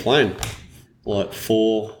 What are you playing? Like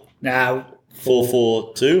 4-4-2 No,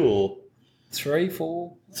 or 3,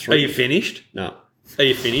 4. Are 3? you finished? No. Are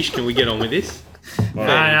you finished? Can we get on with this?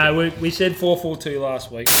 No, we said 4-4-2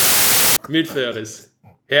 last week. Midfielders.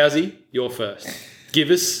 Housey, you're first. Give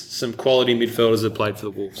us some quality midfielders that played for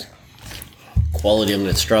the Wolves. Quality, I'm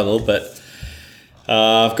going to struggle, but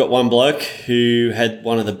I've got one bloke who had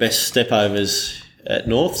one of the best stepovers at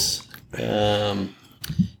Norths.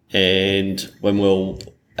 And when we were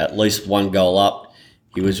at least one goal up,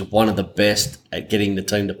 he was one of the best at getting the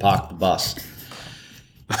team to park the bus.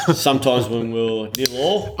 Sometimes when we were nil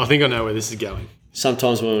all, I think I know where this is going.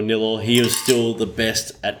 sometimes when we were nil all, he was still the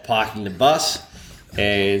best at parking the bus.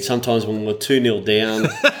 And sometimes when we were 2-0 down,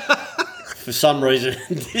 for some reason,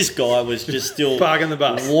 this guy was just still Parking the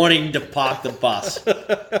bus. wanting to park the bus.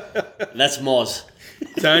 That's Moz.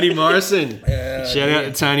 Tony Morrison. Shout out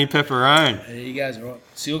to Tony Pepperone. Yeah, you guys are right.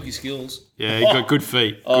 Silky skills. Yeah, he got good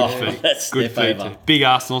feet. Good feet. That's Good their feet favour. too. Big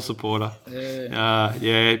Arsenal supporter.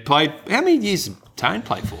 Yeah, played. How many years did Tone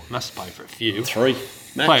play for? Must have played for a few. 3.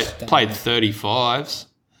 Max. Played 35s.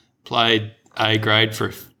 Played A grade for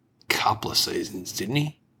a couple of seasons, didn't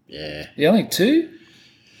he? Yeah. Yeah, I think 2,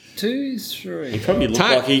 3. He probably looked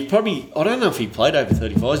Tone- like I don't know if he played over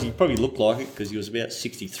 35s. He probably looked like it because he was about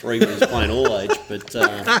 63 when he was playing all age. But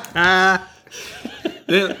Now,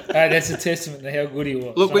 Hey, that's a testament to how good he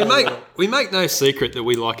was. look, we make no secret that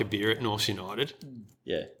we like a beer at North United.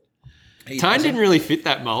 yeah. He Tone doesn't. didn't really fit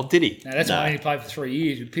that mould, did he? No, that's No. why he only played for 3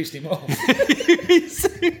 years. We pissed him off. He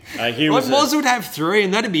Like was Moz would have 3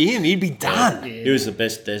 and that'd be him. He'd be done. he was the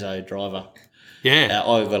best Deso driver. Yeah.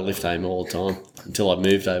 I got to lift home all the time until I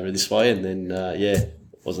moved over this way, and then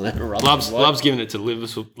wasn't that a rubbish? Loves giving it to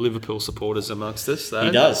Liverpool supporters amongst us, though.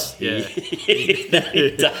 He does. Yeah.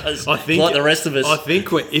 He does. I think like the rest of us. I think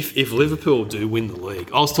if Liverpool do win the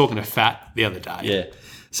league, I was talking to Fat the other day. Yeah.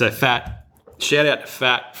 So Fat, shout out to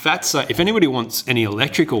Fat. Fat's if anybody wants any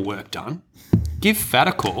electrical work done, give Fat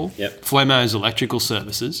a call. Yep. Flemo's Electrical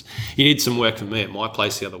Services. He did some work for me at my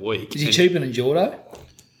place the other week. Is he cheaper than Jordo?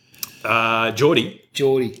 Geordie.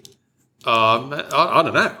 Geordie. I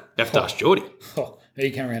don't know. You have to ask Geordie. Oh, he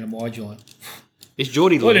came around to my joint. Is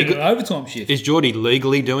Geordie I did an legal? overtime shift. Is Geordie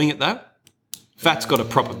legally doing it though? Fat's got a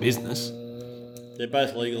proper business. They're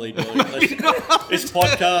both legally doing it. This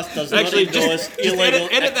podcast does Actually, not endorse just illegal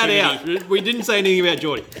edit that activity. out. We didn't say anything about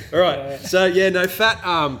Geordie. All right. So, yeah, no, Fat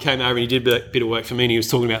came over and he did a bit of work for me and he was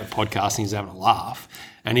talking about the podcast and he was having a laugh.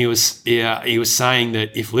 And he was saying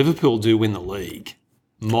that if Liverpool do win the league,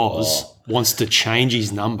 Moz wants to change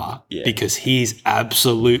his number because he's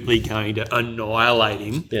absolutely going to annihilate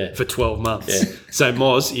him for 12 months. Yeah. So,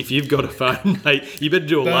 Moz, if you've got a phone, mate, you better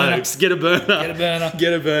do a Burner. Logs. Get a burner.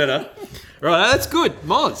 Get a burner. Right, that's good.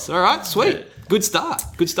 Moz. All right, sweet. Yeah. Good start.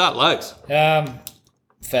 Good start, Logs.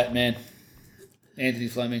 Fat man. Anthony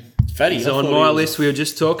Fleming. Fatty, He's I on thought my he was- list. We were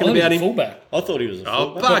just talking I think about he's a him. fullback. I thought he was a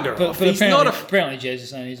Oh, fullback. bugger But off. He's not a... apparently Jez is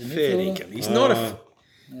saying he's a Fair midfielder. dinkum. He's not a...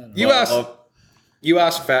 You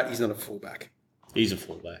ask Fat, he's not a fullback. He's a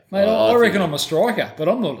fullback. Mate, I think- reckon I'm a striker, but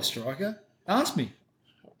I'm not a striker. Ask me.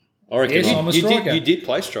 I reckon Yes, I'm- I'm a striker. You did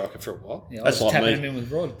play striker for a while. Yeah, I That's was like tapping me. him in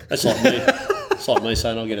with Rod. That's like me. It's like me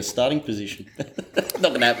saying I'll get a starting position. Not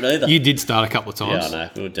going to happen either. You did start a couple of yeah, times. I know.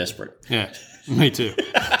 We were desperate. Yeah, me too.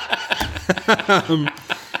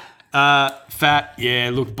 Fat, yeah,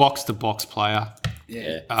 look, box-to-box player.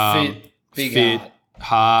 Yeah. Fit. Big Fit,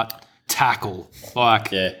 heart. heart, tackle.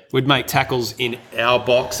 Like, Yeah. we'd make tackles in our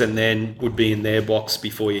box and then would be in their box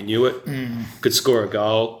before you knew it. Could score a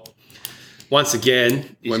goal. Once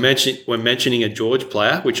again, we're mentioning a George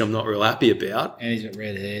player, which I'm not real happy about. And he's got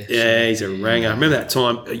red hair. Yeah, he's a ranger. I remember that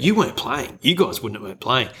time. You weren't playing. You guys wouldn't have been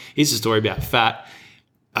playing. Here's a story about Fat.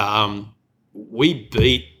 We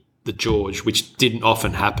beat the George, which didn't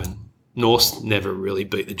often happen. Norse never really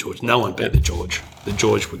beat the George. No one beat the George. The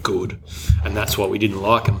George were good, and that's why we didn't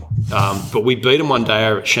like them. But we beat them one day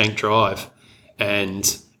over at Shank Drive,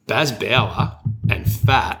 and Baz Bauer and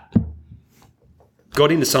Fat got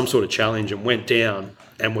into some sort of challenge and went down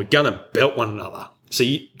and were going to belt one another. So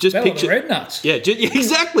you just Battle of picture... the Red Nuts. Yeah,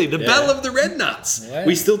 exactly. The Battle of the Red Nuts. Wow.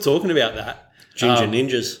 We're still talking about that. Ginger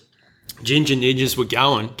Ninjas. Ginger Ninjas were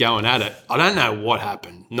going at it. I don't know what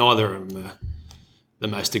happened. Neither of them the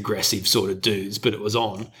most aggressive sort of dudes, but it was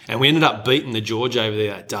on. And we ended up beating the George over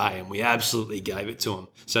there that day, and we absolutely gave it to them.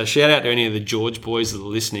 So shout out to any of the George boys that are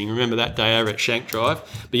listening. Remember that day over at Shank Drive?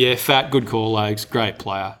 But yeah, Fat, good call, Logs, great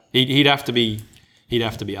player. He'd have to be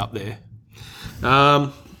up there.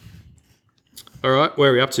 All right, where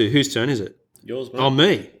are we up to? Whose turn is it? Yours, mate. Oh,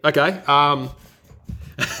 me. Okay.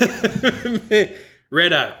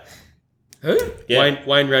 Reddo. Who? Yeah.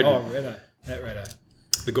 Wayne Redden. Oh, Reddo. That Reddo.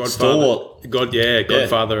 The Godfather. Stalwart.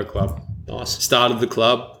 Godfather of club. Nice. Started the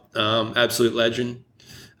club. Absolute legend.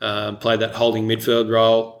 Played that holding midfield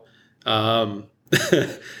role. 18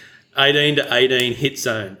 to 18 hit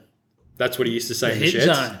zone. That's what he used to say in the hit sheds.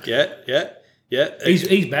 zone. Yeah.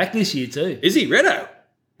 He's back this year too. Is he Reddo?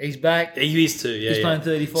 He's back. He is too. Yeah. He's playing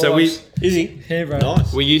 35. So Is he? Yeah, bro.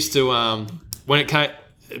 Nice. we used to when it came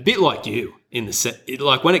a bit like you in the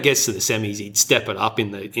like when it gets to the semis, he'd step it up in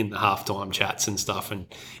the halftime chats and stuff, and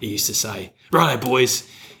he used to say, "Righto, boys,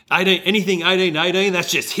 18,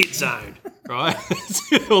 that's just hit zone." Right?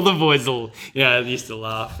 All the boys used to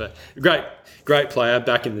laugh. But great player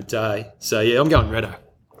back in the day. So yeah, I'm going Reddo.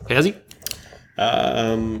 How's he?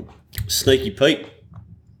 Sneaky Pete.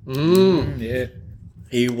 Yeah.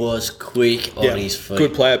 He was quick on his feet.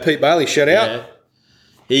 Good player, Pete Bailey. Shout out. Yeah.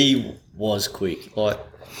 He was quick. Like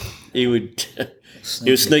he would.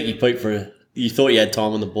 He was Sneaky Pete you thought you had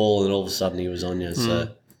time on the ball, and all of a sudden he was on you. So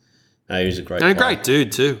no, he was a great. And a player. great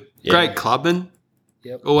dude too. Yeah. Great clubman.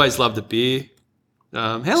 Yep. Always loved a beer.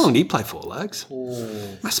 How long did he play for, Lags?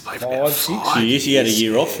 Must have played for about 5, 6. 5 years. He had a years.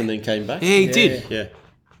 year off and then came back. Yeah, he did. Yeah.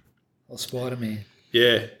 Oh, Spider-Man.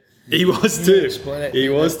 Yeah, he was too. He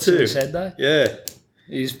was too. Saturday. Yeah,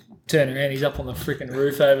 He's turning around. He's up on the freaking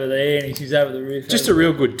roof over there, and he's over the roof. just a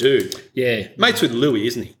real good dude. Yeah. Mates with Louis,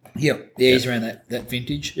 isn't he? Yep. Yeah, he's around that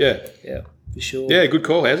vintage. Yeah. Yeah, for sure. Yeah, good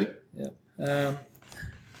call, how's he? Yeah.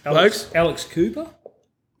 Blokes? Alex Cooper.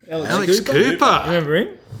 Alex Cooper. Remember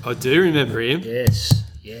him? I do remember him. Yes.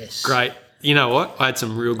 Great. You know what? I had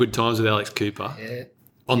some real good times with Alex Cooper. Yeah.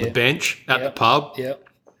 On the bench, at the pub. Yep.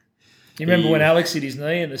 You remember when Alex hit his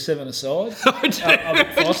knee and the 7-a-side? I do. Up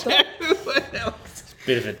at Foster?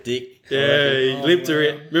 Bit of a dick. Yeah, he lived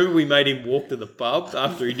around. Remember we made him walk to the pub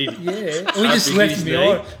after he did. Yeah. after We just he left did him his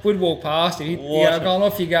behind. knee. We'd walk past him. He'd What? go, "Gone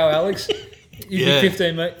off you go, Alex." You'd Yeah. be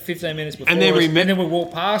 15 minutes before And then us, and then we'd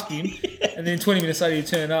walk past him, and then 20 minutes later he'd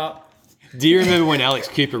turn up. Do you remember when Alex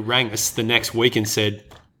Cooper rang us the next week and said,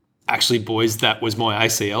 "Actually, boys, that was my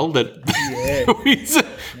ACL." That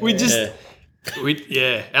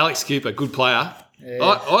Alex Cooper, good player. Yeah.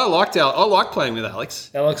 I like playing with Alex.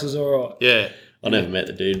 Alex is all right. Yeah, I never met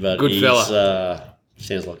the dude, but Good he's, fella.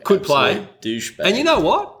 Sounds like Could play. absolute douchebag. and you know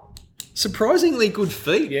what? Surprisingly good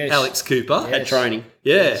feet, Yes. Alex Cooper. Yes. at training.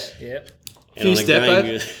 Yeah, Yep. And few on a step game,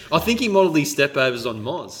 overs. I think he modelled his step overs on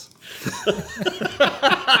Moz.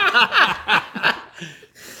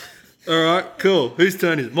 All right, cool. Whose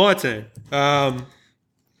turn is it? My turn. All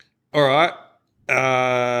right.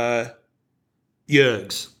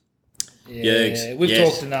 Jurgs. Yeah, Yergs, we've yes.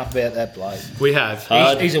 talked enough about that bloke. We have.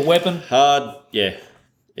 He's a weapon. Hard, yeah.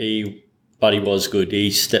 But he was good. He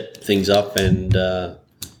stepped things up, and as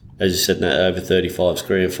you said, in that over 35's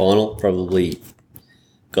grand final, probably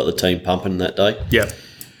got the team pumping that day. Yeah.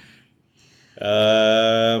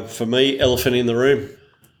 For me, elephant in the room.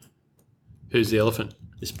 Who's the elephant?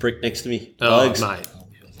 This prick next to me. Oh, Logs. mate.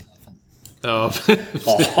 Oh,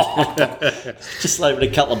 Just leaving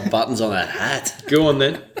a couple of buttons on that hat. go on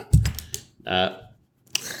then.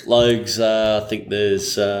 Logs, I think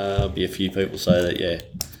there's be a few people say that, yeah.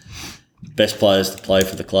 Best players to play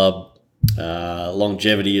for the club.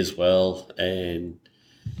 Longevity as well. And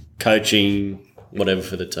coaching, whatever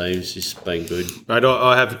for the team's just been good. Mate,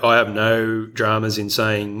 I have no dramas in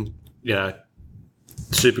saying,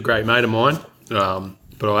 super great mate of mine.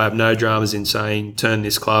 But I have no dramas in saying turn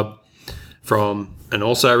this club from an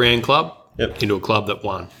also-ran club into a club that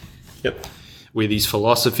won. Yep. With his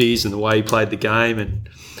philosophies and the way he played the game and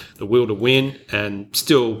the will to win, and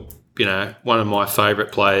still, one of my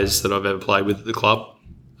favourite players that I've ever played with at the club,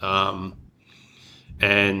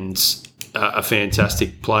 and a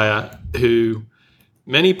fantastic player who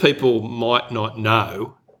many people might not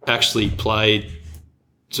know actually played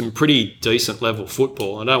some pretty decent level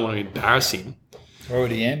football. I don't want to embarrass him.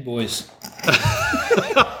 Already am, boys.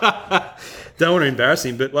 Don't want to embarrass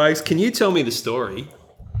him, but Legs, can you tell me the story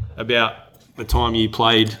about the time you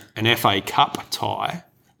played an FA Cup tie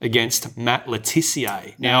against Matt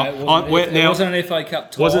Letitia? Now, it wasn't an FA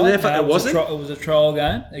Cup tie. Wasn't an FA? No, it wasn't? It was a trial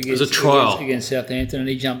game. was a trial. against Southampton, and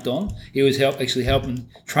he jumped on. He was actually helping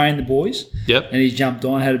train the boys. Yep. And he jumped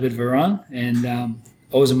on, had a bit of a run, and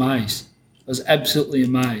I was amazed. I was absolutely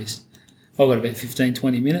amazed. I got about 15,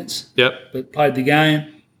 20 minutes, Yep. but played the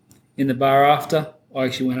game in the bar after. I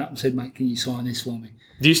actually went up and said, mate, can you sign this for me?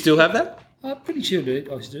 Do you still have that? I'm pretty sure, dude.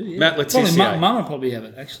 I do, yeah. Matt Probably Letizia. Mum would probably have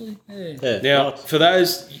it, actually. Yeah. Yeah. Now, for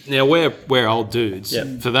those, we're old dudes.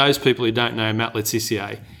 Yep. For those people who don't know Matt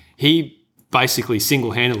Letizia, he basically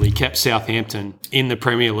single-handedly kept Southampton in the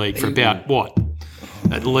Premier League for about,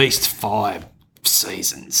 at least 5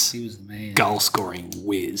 seasons. He was the man. Goal-scoring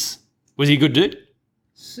whiz. Was he a good dude?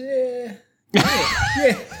 Yeah.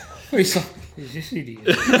 Yeah. He's this idiot.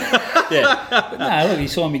 Yeah. But no, look, he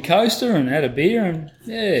saw me coaster and had a beer and,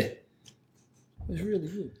 yeah. It was really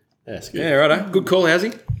good. That's good. Yeah, righto. Good call,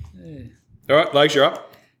 Howsy. Yeah. All right, Logs, you're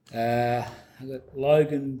up. I got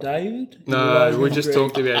Logan David. No, Logan we just Greg.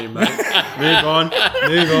 talked about him, mate. Move on.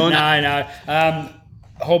 No.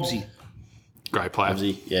 Hobbsy. Great player.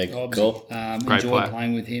 Obviously, yeah, Hobbsy. cool. Great Enjoyed player.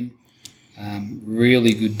 playing with him.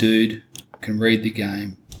 Really good dude. Can read the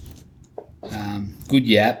game. Good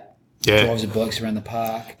yap. Yeah. Drives the blokes around the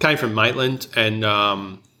park. Came from Maitland and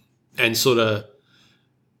sort of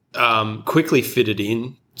quickly fitted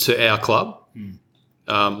in to our club.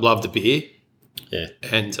 Loved the beer. Yeah.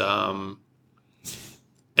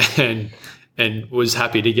 And was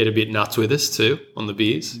happy to get a bit nuts with us too on the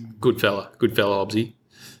beers. Good fella, Hobbsy.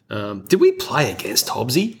 Did we play against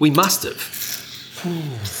Hobbsy? We must have.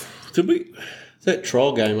 Did we? That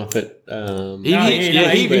trial game up at He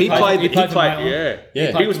played. for Maitland.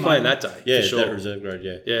 Yeah. He was playing that day. yeah, for sure. that reserve grade,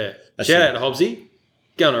 yeah. Yeah. That's Shout it. out to Hobbsy.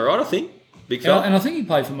 Going all right, I think. Big fella. And I think he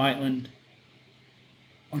played for Maitland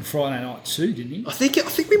on Friday night too, didn't he? I think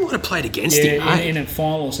we might have played against him, mate. in a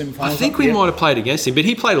final or semi-final. I think we might have played against him, but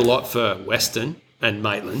he played a lot for Western and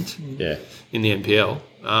Maitland Yeah. in the NPL.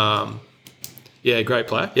 Yeah, great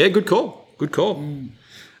player. Yeah, good call. Look,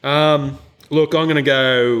 I'm going to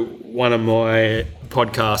go one of my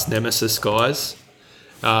podcast nemesis guys.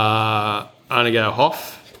 I'm going to go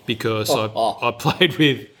Hoff because I played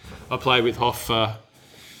with Hoff. I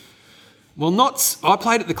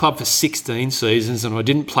played at the club for 16 seasons, and I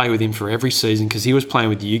didn't play with him for every season because he was playing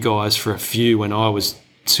with you guys for a few when I was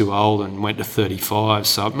too old and went to 35.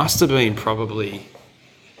 So it must have been probably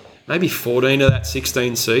maybe 14 of that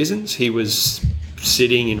 16 seasons. He was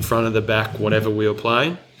sitting in front of the back, whatever we were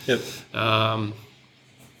playing. Yep.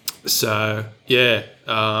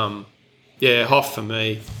 Hoff for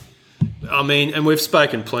me. I mean, and we've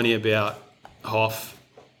spoken plenty about Hoff.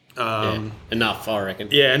 Enough, I reckon.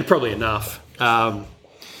 Yeah, and probably enough. But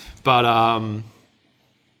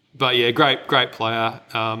yeah, great player.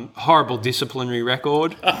 Horrible disciplinary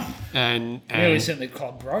record, and Really sent the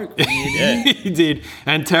club broke. Yeah. he did,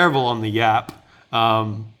 and terrible on the yap.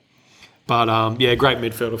 Great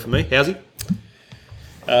midfielder for me. How's he?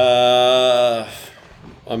 I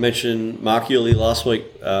mentioned Mark Yuli last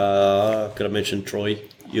week. Got to mention Troy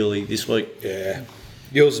Yuli this week. Yeah,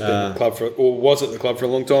 Yule's been at the club was at the club for a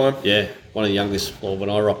long time. Yeah, one of the youngest. Well, when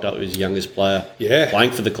I rocked up, he was the youngest player. Yeah.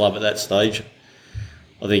 Playing for the club at that stage.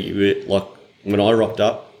 I think he was, like when I rocked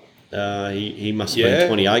up, he must have been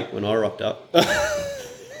 28 when I rocked up.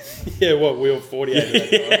 Yeah, we were 48 at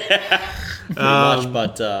that time. Pretty much,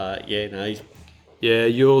 but he's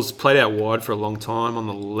Yule's played out wide for a long time on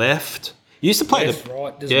the left. He used to play Left,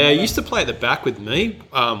 right, doesn't he matter. used to play at the back with me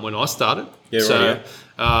when I started. Yeah, so,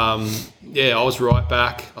 right, I was right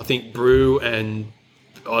back. I think Brew and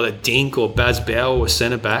either Dink or Baz Bauer were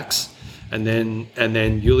centre backs, and then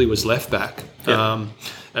Yuli was left back. Yeah.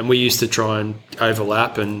 And we used to try and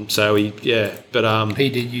overlap, and so He did,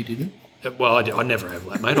 you didn't. Well, I never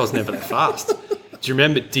overlapped, mate. I was never that fast. Do you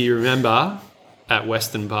remember at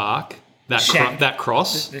Western Park Shank. that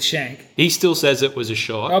cross? The shank. He still says it was a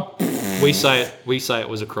shot. Oh, We say it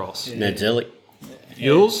was a cross. Nadzelic.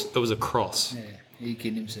 Yules, it was a cross. yeah, he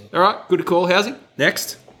kidded himself. All right, good call, Housey.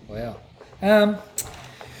 Next. Wow.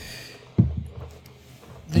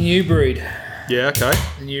 The new breed. Yeah, okay.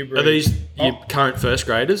 The new breed. Are these your current first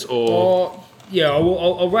graders or?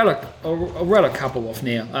 I'll rattle a couple off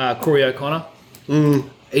now. Corey O'Connor.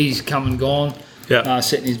 He's come and gone. Yeah.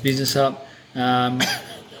 Setting his business up. I'll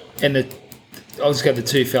just go the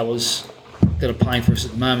two fellas that are playing for us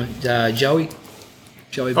at the moment. Joey.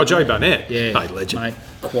 Joey Barnett. Yeah. Mate, legend. Mate,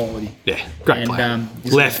 quality. Yeah, great And, player.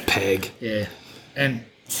 he's Left peg. Yeah. And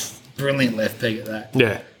brilliant left peg at that.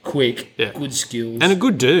 Yeah. Quick. Yeah. Good skills. And a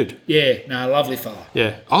good dude. yeah. No, lovely fella.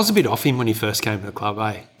 Yeah. I was a bit off him when he first came to the club,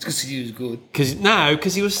 eh? It's because he was good.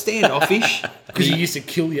 Because he was standoffish. Because he used to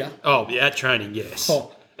kill you. Oh, yeah, at training, yes.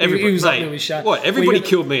 Oh, Everybody, he was up mate, there with Shane. what? Everybody Well,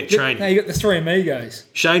 killed me at training. No, you got the three amigos.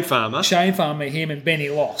 Shane Farmer. Shane Farmer, him, and Benny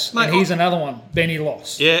Loss. Mate, and here's another one, Benny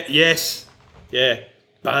Loss. Yeah, yes. Yeah.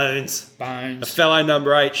 Bones. A Bones. fellow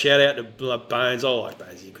number 8. Shout out to Bones. I like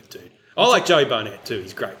Bones. He's a good dude. I like Joey Barnett too.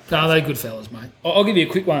 He's great. No, they're good fellas, mate. I'll give you a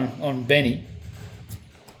quick one on Benny.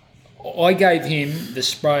 I gave him the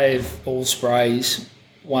spray of all sprays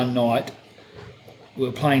one night. We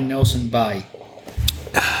were playing Nelson Bay.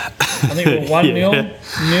 I think we were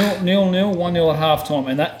 1-0, nil, 1-0 at half time,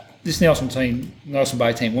 and this Nelson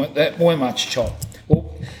Bay team weren't much chop.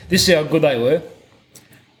 Well, this is how good they were.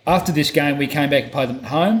 After this game, we came back and played them at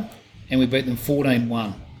home, and we beat them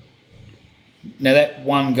 14-1. Now, that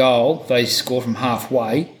one goal, they scored from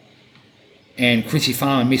halfway, and Chrissy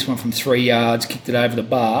Farmer missed one from 3 yards, kicked it over the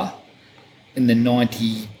bar in the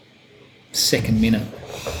 92nd minute.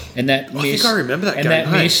 And that I think I remember that game.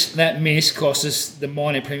 That miss cost us the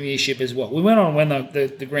minor premiership as well. We went on and won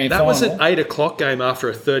the grand final. That was an 8 o'clock game after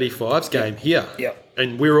a 35s game here. Yep.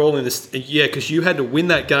 And we were all in this. Yeah, because you had to win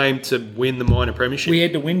that game to win the minor premiership. We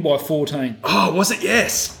had to win by 14. Oh, was it?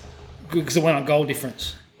 Yes. Because it went on goal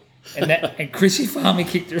difference. And Chrissy Farmer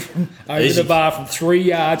kicked it from over the bar from 3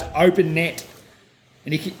 yards, open net.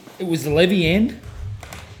 And it was the levy end.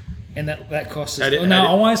 And that cost us.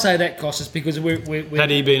 I won't say that cost us because we're had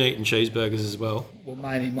he been eating cheeseburgers as well? Well,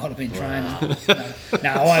 maybe he might have been training. No,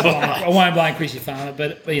 I won't blame Chrissy Farmer,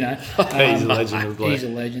 but you know, he's a legend. He's a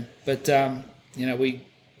legend. But you know, we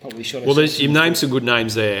probably shot. Well, you've named some good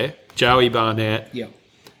names there: Joey Barnett,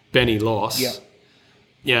 Benny Loss.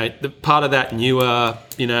 You know, the part of that newer,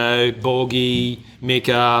 you know, Borgie,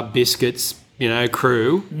 Mika, Biscuits, you know,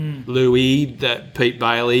 crew, Louis, that Pete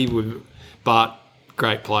Bailey, but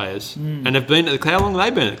great players. And they've been at the. How long have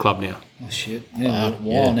they been at the club now? Oh shit! Yeah, a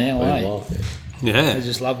while now, eh? Yeah, they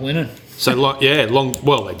just love winning. So long.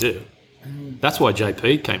 Well, they do. That's why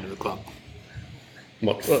JP came to the club.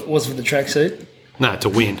 What was for the tracksuit? No, to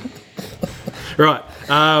win. Right.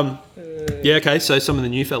 Yeah. Okay. So some of the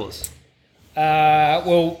new fellas.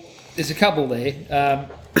 Well, there's a couple there.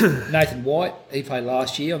 Nathan White, he played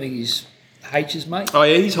last year. I think he's H's mate. Oh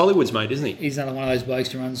yeah, he's Hollywood's mate, isn't he? He's another one of those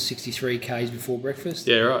blokes who runs 63 k's before breakfast.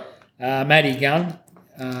 Yeah, right. Matty Gunn.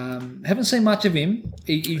 Haven't seen much of him.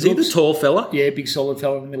 Is he the tall fella? Yeah, big solid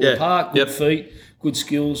fella in the middle of the park. Good feet, good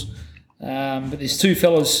skills. But there's two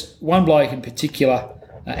fellas. One bloke in particular,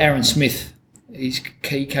 Aaron Smith.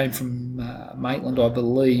 He came from Maitland, I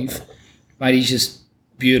believe. Mate, he's just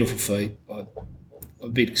beautiful feet. I'm a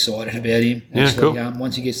bit excited about him. Actually, cool.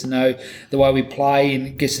 Once he gets to know the way we play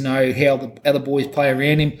and gets to know how the other boys play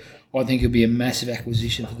around him, I think he'll be a massive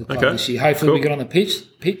acquisition for the club this year. Hopefully we get on the pitch.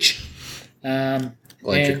 Glad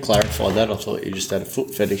you clarified that. I thought you just had a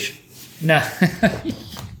foot fetish. No,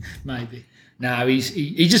 maybe. No,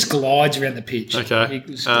 he just glides around the pitch. Okay. He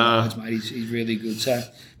just glides, mate. He's really good. So,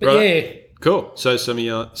 but right. yeah. Cool. So are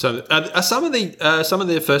some of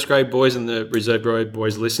the first grade boys and the reserve grade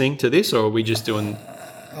boys listening to this, or are we just doing?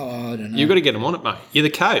 I don't know. You've got to get them on it, mate. You're the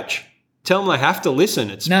coach. Tell them they have to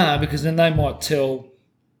listen. No, because then they might tell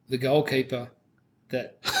the goalkeeper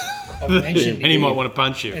that I've mentioned, and he might want to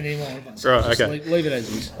punch you. And he might want to punch you. Right. Okay. Leave it as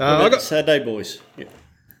is. I got Saturday boys. You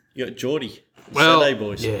got Geordie. Saturday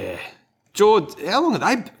boys. Yeah. George, how long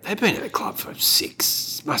have they've been at the club for 7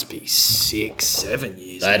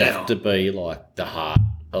 years They'd now. have to be like the heart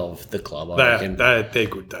of the club. They're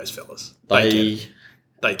good, those fellas. They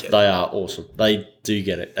get it. They are awesome. They do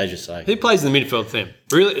get it, as you say. Who plays in the midfield for them?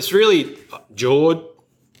 Really, it's really George.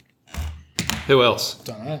 Who else?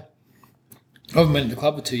 Don't know. I haven't been in the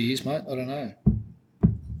club for 2 years, mate. I don't know. Well,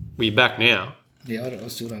 you're back now. Yeah, I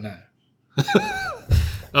still don't know.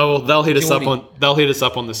 Oh well, they'll hit us up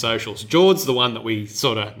on the socials. George's the one that we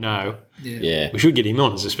sort of know. Yeah. We should get him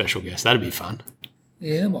on as a special guest. That'd be fun.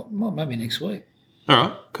 Yeah, maybe next week. All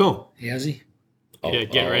right, cool. How's he? Yeah,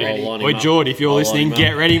 get ready. Oi, George, if you're listening,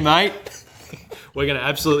 get ready, mate. We're going to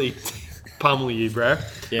absolutely pummel you, bro.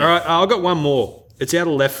 Yeah. All right, I've got one more. It's out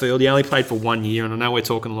of left field. He only played for 1 year, and I know we're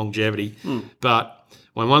talking longevity, but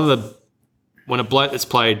when a bloke that's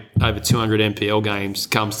played over 200 NPL games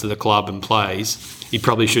comes to the club and plays, he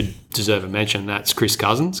probably should deserve a mention. That's Chris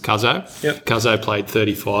Cousins, Cuzzo. Yep. Cuzzo played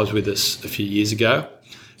 35s with us a few years ago.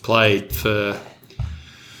 Played for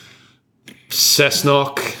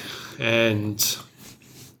Cessnock and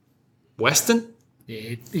Western.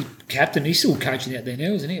 Yeah, captain. He's still coaching out there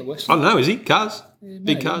now, isn't he, at Western? I don't know, is he? Cuz? Yeah,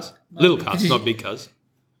 big Cuz? Little Cuz, not big Cuz.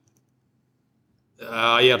 Yeah,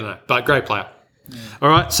 I don't know, but great player. Yeah. All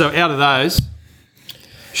right, so out of those,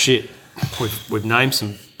 we've named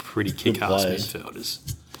some pretty kick-ass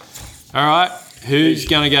midfielders. All right, who's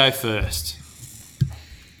going to go first?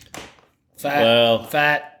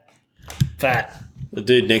 Fat. The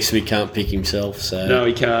dude next to me can't pick himself, so... No,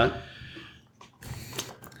 he can't.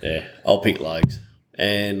 Yeah, I'll pick Logs.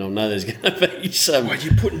 And I know there's going to be some... Why are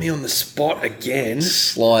you putting me on the spot again?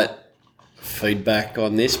 Slight feedback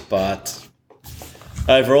on this, but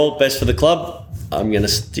overall, best for the club. I'm going to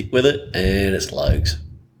stick with it, and it's Logs.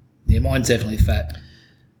 Yeah, mine's definitely Fat.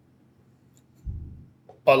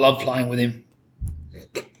 I love playing with him.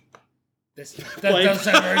 That doesn't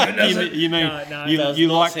sound very good, does it? You mean No, you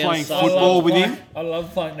not like sound playing so- football with him? I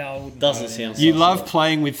love playing. No, I wouldn't. Doesn't sound You so love sad.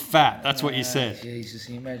 playing with Fat. That's what you said. Jesus,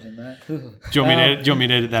 can you imagine that? Do you want me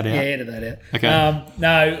to edit that out? Yeah, edit that out. Okay.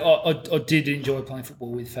 No, I did enjoy playing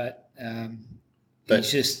football with Fat. But-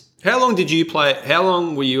 He's just How long did you play? How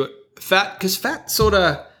long were you Fat? Because Fat sort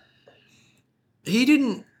of he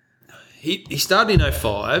didn't. He started in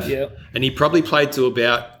 05, Yep. and he probably played to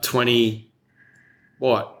about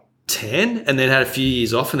 10, and then had a few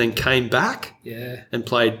years off, and then came back yeah, and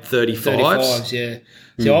played 35s. 35s.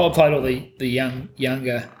 Yeah. So I played all the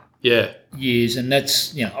younger Yeah, years, and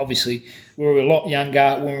that's obviously we were a lot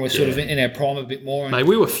younger when we were sort of in our prime a bit more, and, mate,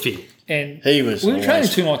 we were fit, He was we were training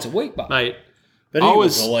always- 2 nights a week, but mate. But he I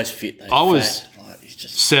was was- always fit. Though, I was- fat. Like, he's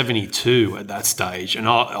just 72 at that stage, and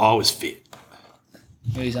I was fit.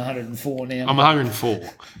 he's 104 now. I'm 104,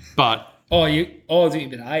 but I think a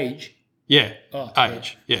bit of age. yeah, Oh,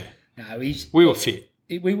 age, yeah. No, he's We were fit.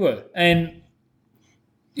 we were, and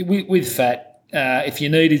with Fat, if you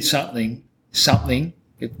needed something,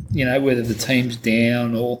 whether the team's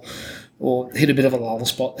down or hit a bit of a lull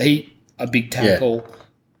spot, a big tackle,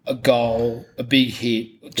 a goal, a big hit,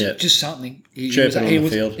 Yeah. just something. He Chirping was, on he the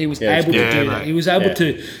was, field. he was Yeah, able to yeah, do mate. that. He was able Yeah.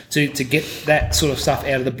 to get that sort of stuff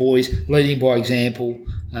out of the boys, leading by example.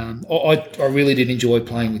 I really did enjoy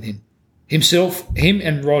playing with him. Him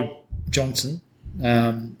and Rod Johnson.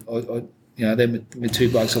 They're the two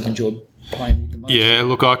blokes I've enjoyed playing with the most. Yeah,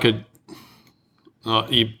 look, I could.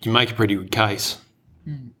 You make a pretty good case.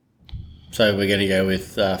 so we're going to go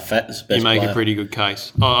with Fat as best You make player. a pretty good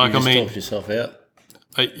case. You I just mean, talked yourself out.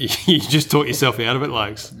 you just talked yourself out of it,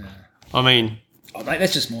 Lokes. I mean, Oh, mate,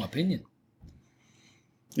 that's just my opinion.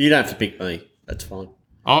 You don't have to pick me. That's fine.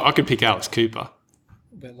 I could pick Alex Cooper.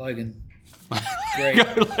 About Logan Go Greg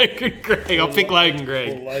Logan Gregg. I'll pick Logan or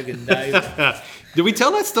Gregg. Logan David. Did we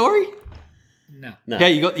tell that story? No. No. How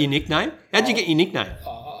you got your nickname? How'd you get your nickname?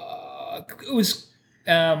 It was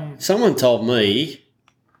Someone told me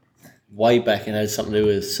way back it had something to do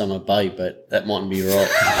with Summer Bay, but that mightn't be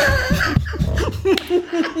right.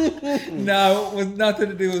 no, it was nothing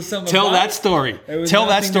to do with Summer Tell Bay. that story. It was Tell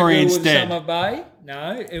that nothing to story do with instead. Summer Bay.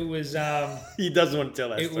 No, it was He doesn't want to tell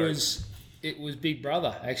that it was Big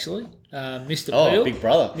Brother actually. Mr. Oh, Peel. Big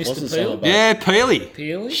Brother. Mr. Wasn't Peel. Summer Bay. Yeah, Peely.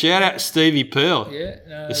 Peely. Shout out to Stevie Peel.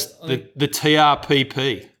 Yeah. The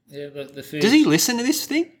TRPP. yeah, the first, Does he listen to this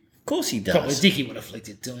thing? Of course he Probably does. Dickie would have flicked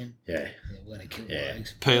it to him. Yeah. Yeah, we're gonna kill Yeah.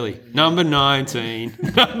 Logs. Peely. Number 19.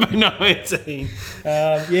 Number 19.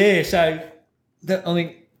 Yeah, so I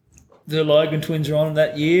think the Logan twins were on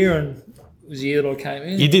that year, and it was the year that I came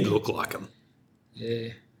in. You did look like him. Yeah.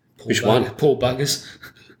 Poor Which one? Poor buggers.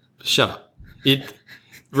 Shut up.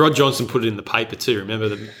 Rod Johnson put it in the paper too. Remember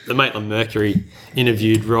the Maitland Mercury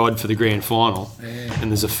interviewed Rod for the grand final,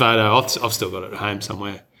 and there's a photo. I've still got it at home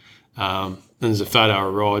somewhere. And there's a photo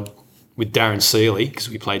of Rod with Darren Seeley because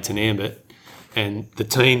we played Tenambit, and the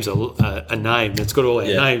team's a name that's got all our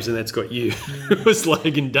Yeah. names, and that's got you. It was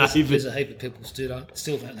Logan There's David. a heap of people still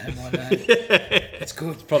don't have my name. It's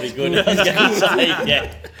good. Probably good. I was going to say,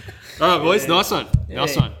 yeah. All right, boys. Nice one.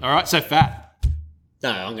 Nice one. All right, so Fat.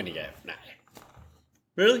 No, I'm going to go. No.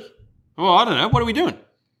 Really? Well, I don't know. What are we doing?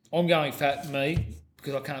 I'm going Fat me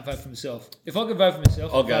because I can't vote for myself. If I could vote for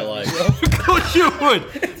myself, I'll I'd go vote for Logan. myself. Of course you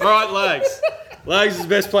would. All right, Legs. Legs is the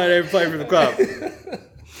best player to ever play for the club.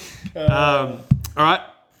 All right.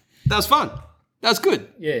 That was fun. That was good.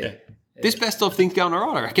 Yeah. This best of thing's going all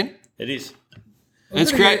right, I reckon. It is.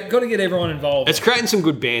 It's Got to get everyone involved. It's creating some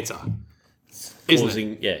good banter, isn't it?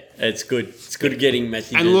 Causing, yeah, it's good. It's good getting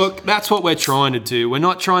messages. And look, that's what we're trying to do. We're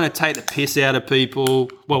not trying to take the piss out of people.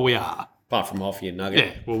 Well, we are. apart from off your nugget.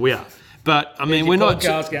 Yeah, well, we are. But I mean, your we're not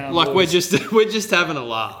podcast going, like boys. we're just having a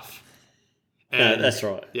laugh. No, And- that's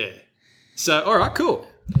right. Yeah. So, all right, cool.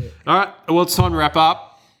 All right, well, it's time to wrap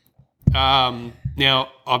up. Now,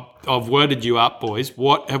 I've worded you up, boys.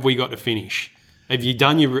 What have we got to finish? Have you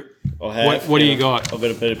done your... I have. What do you got? I've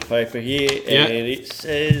got a bit of paper here, Yeah. and it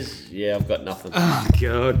says, yeah, I've got nothing. Oh,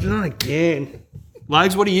 God, not again.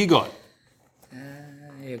 Legs, what do you got?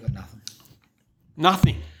 Yeah, got nothing.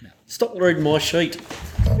 Nothing. Stop reading my sheet.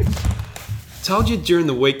 Told you during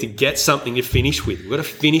the week to get something to finish with. We've got to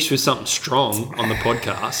finish with something strong on the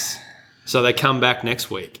podcast so they come back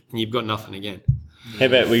next week and you've got nothing again. How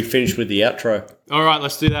about we finish with the outro? All right,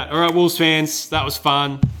 let's do that. All right, Wolves fans, that was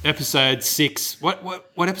fun. Episode 6. What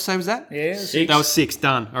episode was that? Yeah. Six. That was 6.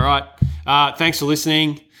 Done. All right. Thanks for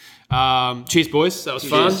listening. Cheers, boys. That was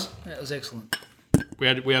fun. That was excellent. We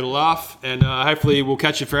had a laugh, and hopefully we'll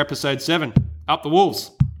catch you for episode 7. Up the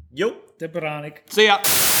Wolves. Yo. De Baranik. See ya.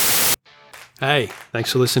 Hey,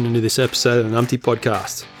 thanks for listening to this episode of the NUMPTY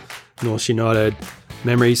podcast. North United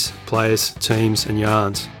memories, players, teams, and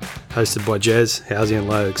yarns. Hosted by Jez, Housey, and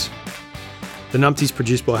Logs. The NUMPTY is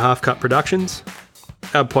produced by Half Cut Productions.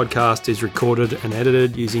 Our podcast is recorded and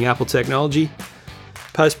edited using Apple technology.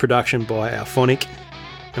 Post-production by Alphonic,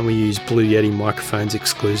 and we use Blue Yeti microphones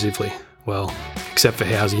exclusively. Well, except for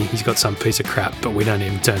Housey, he's got some piece of crap, but we don't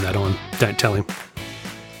even turn that on. Don't tell him.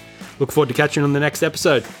 Look forward to catching you on the next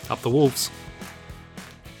episode. Up the Wolves.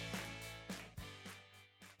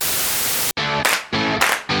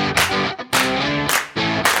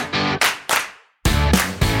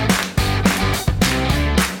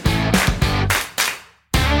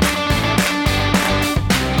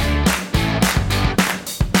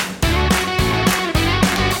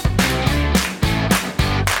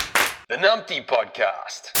 The NUMPTY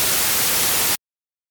podcast.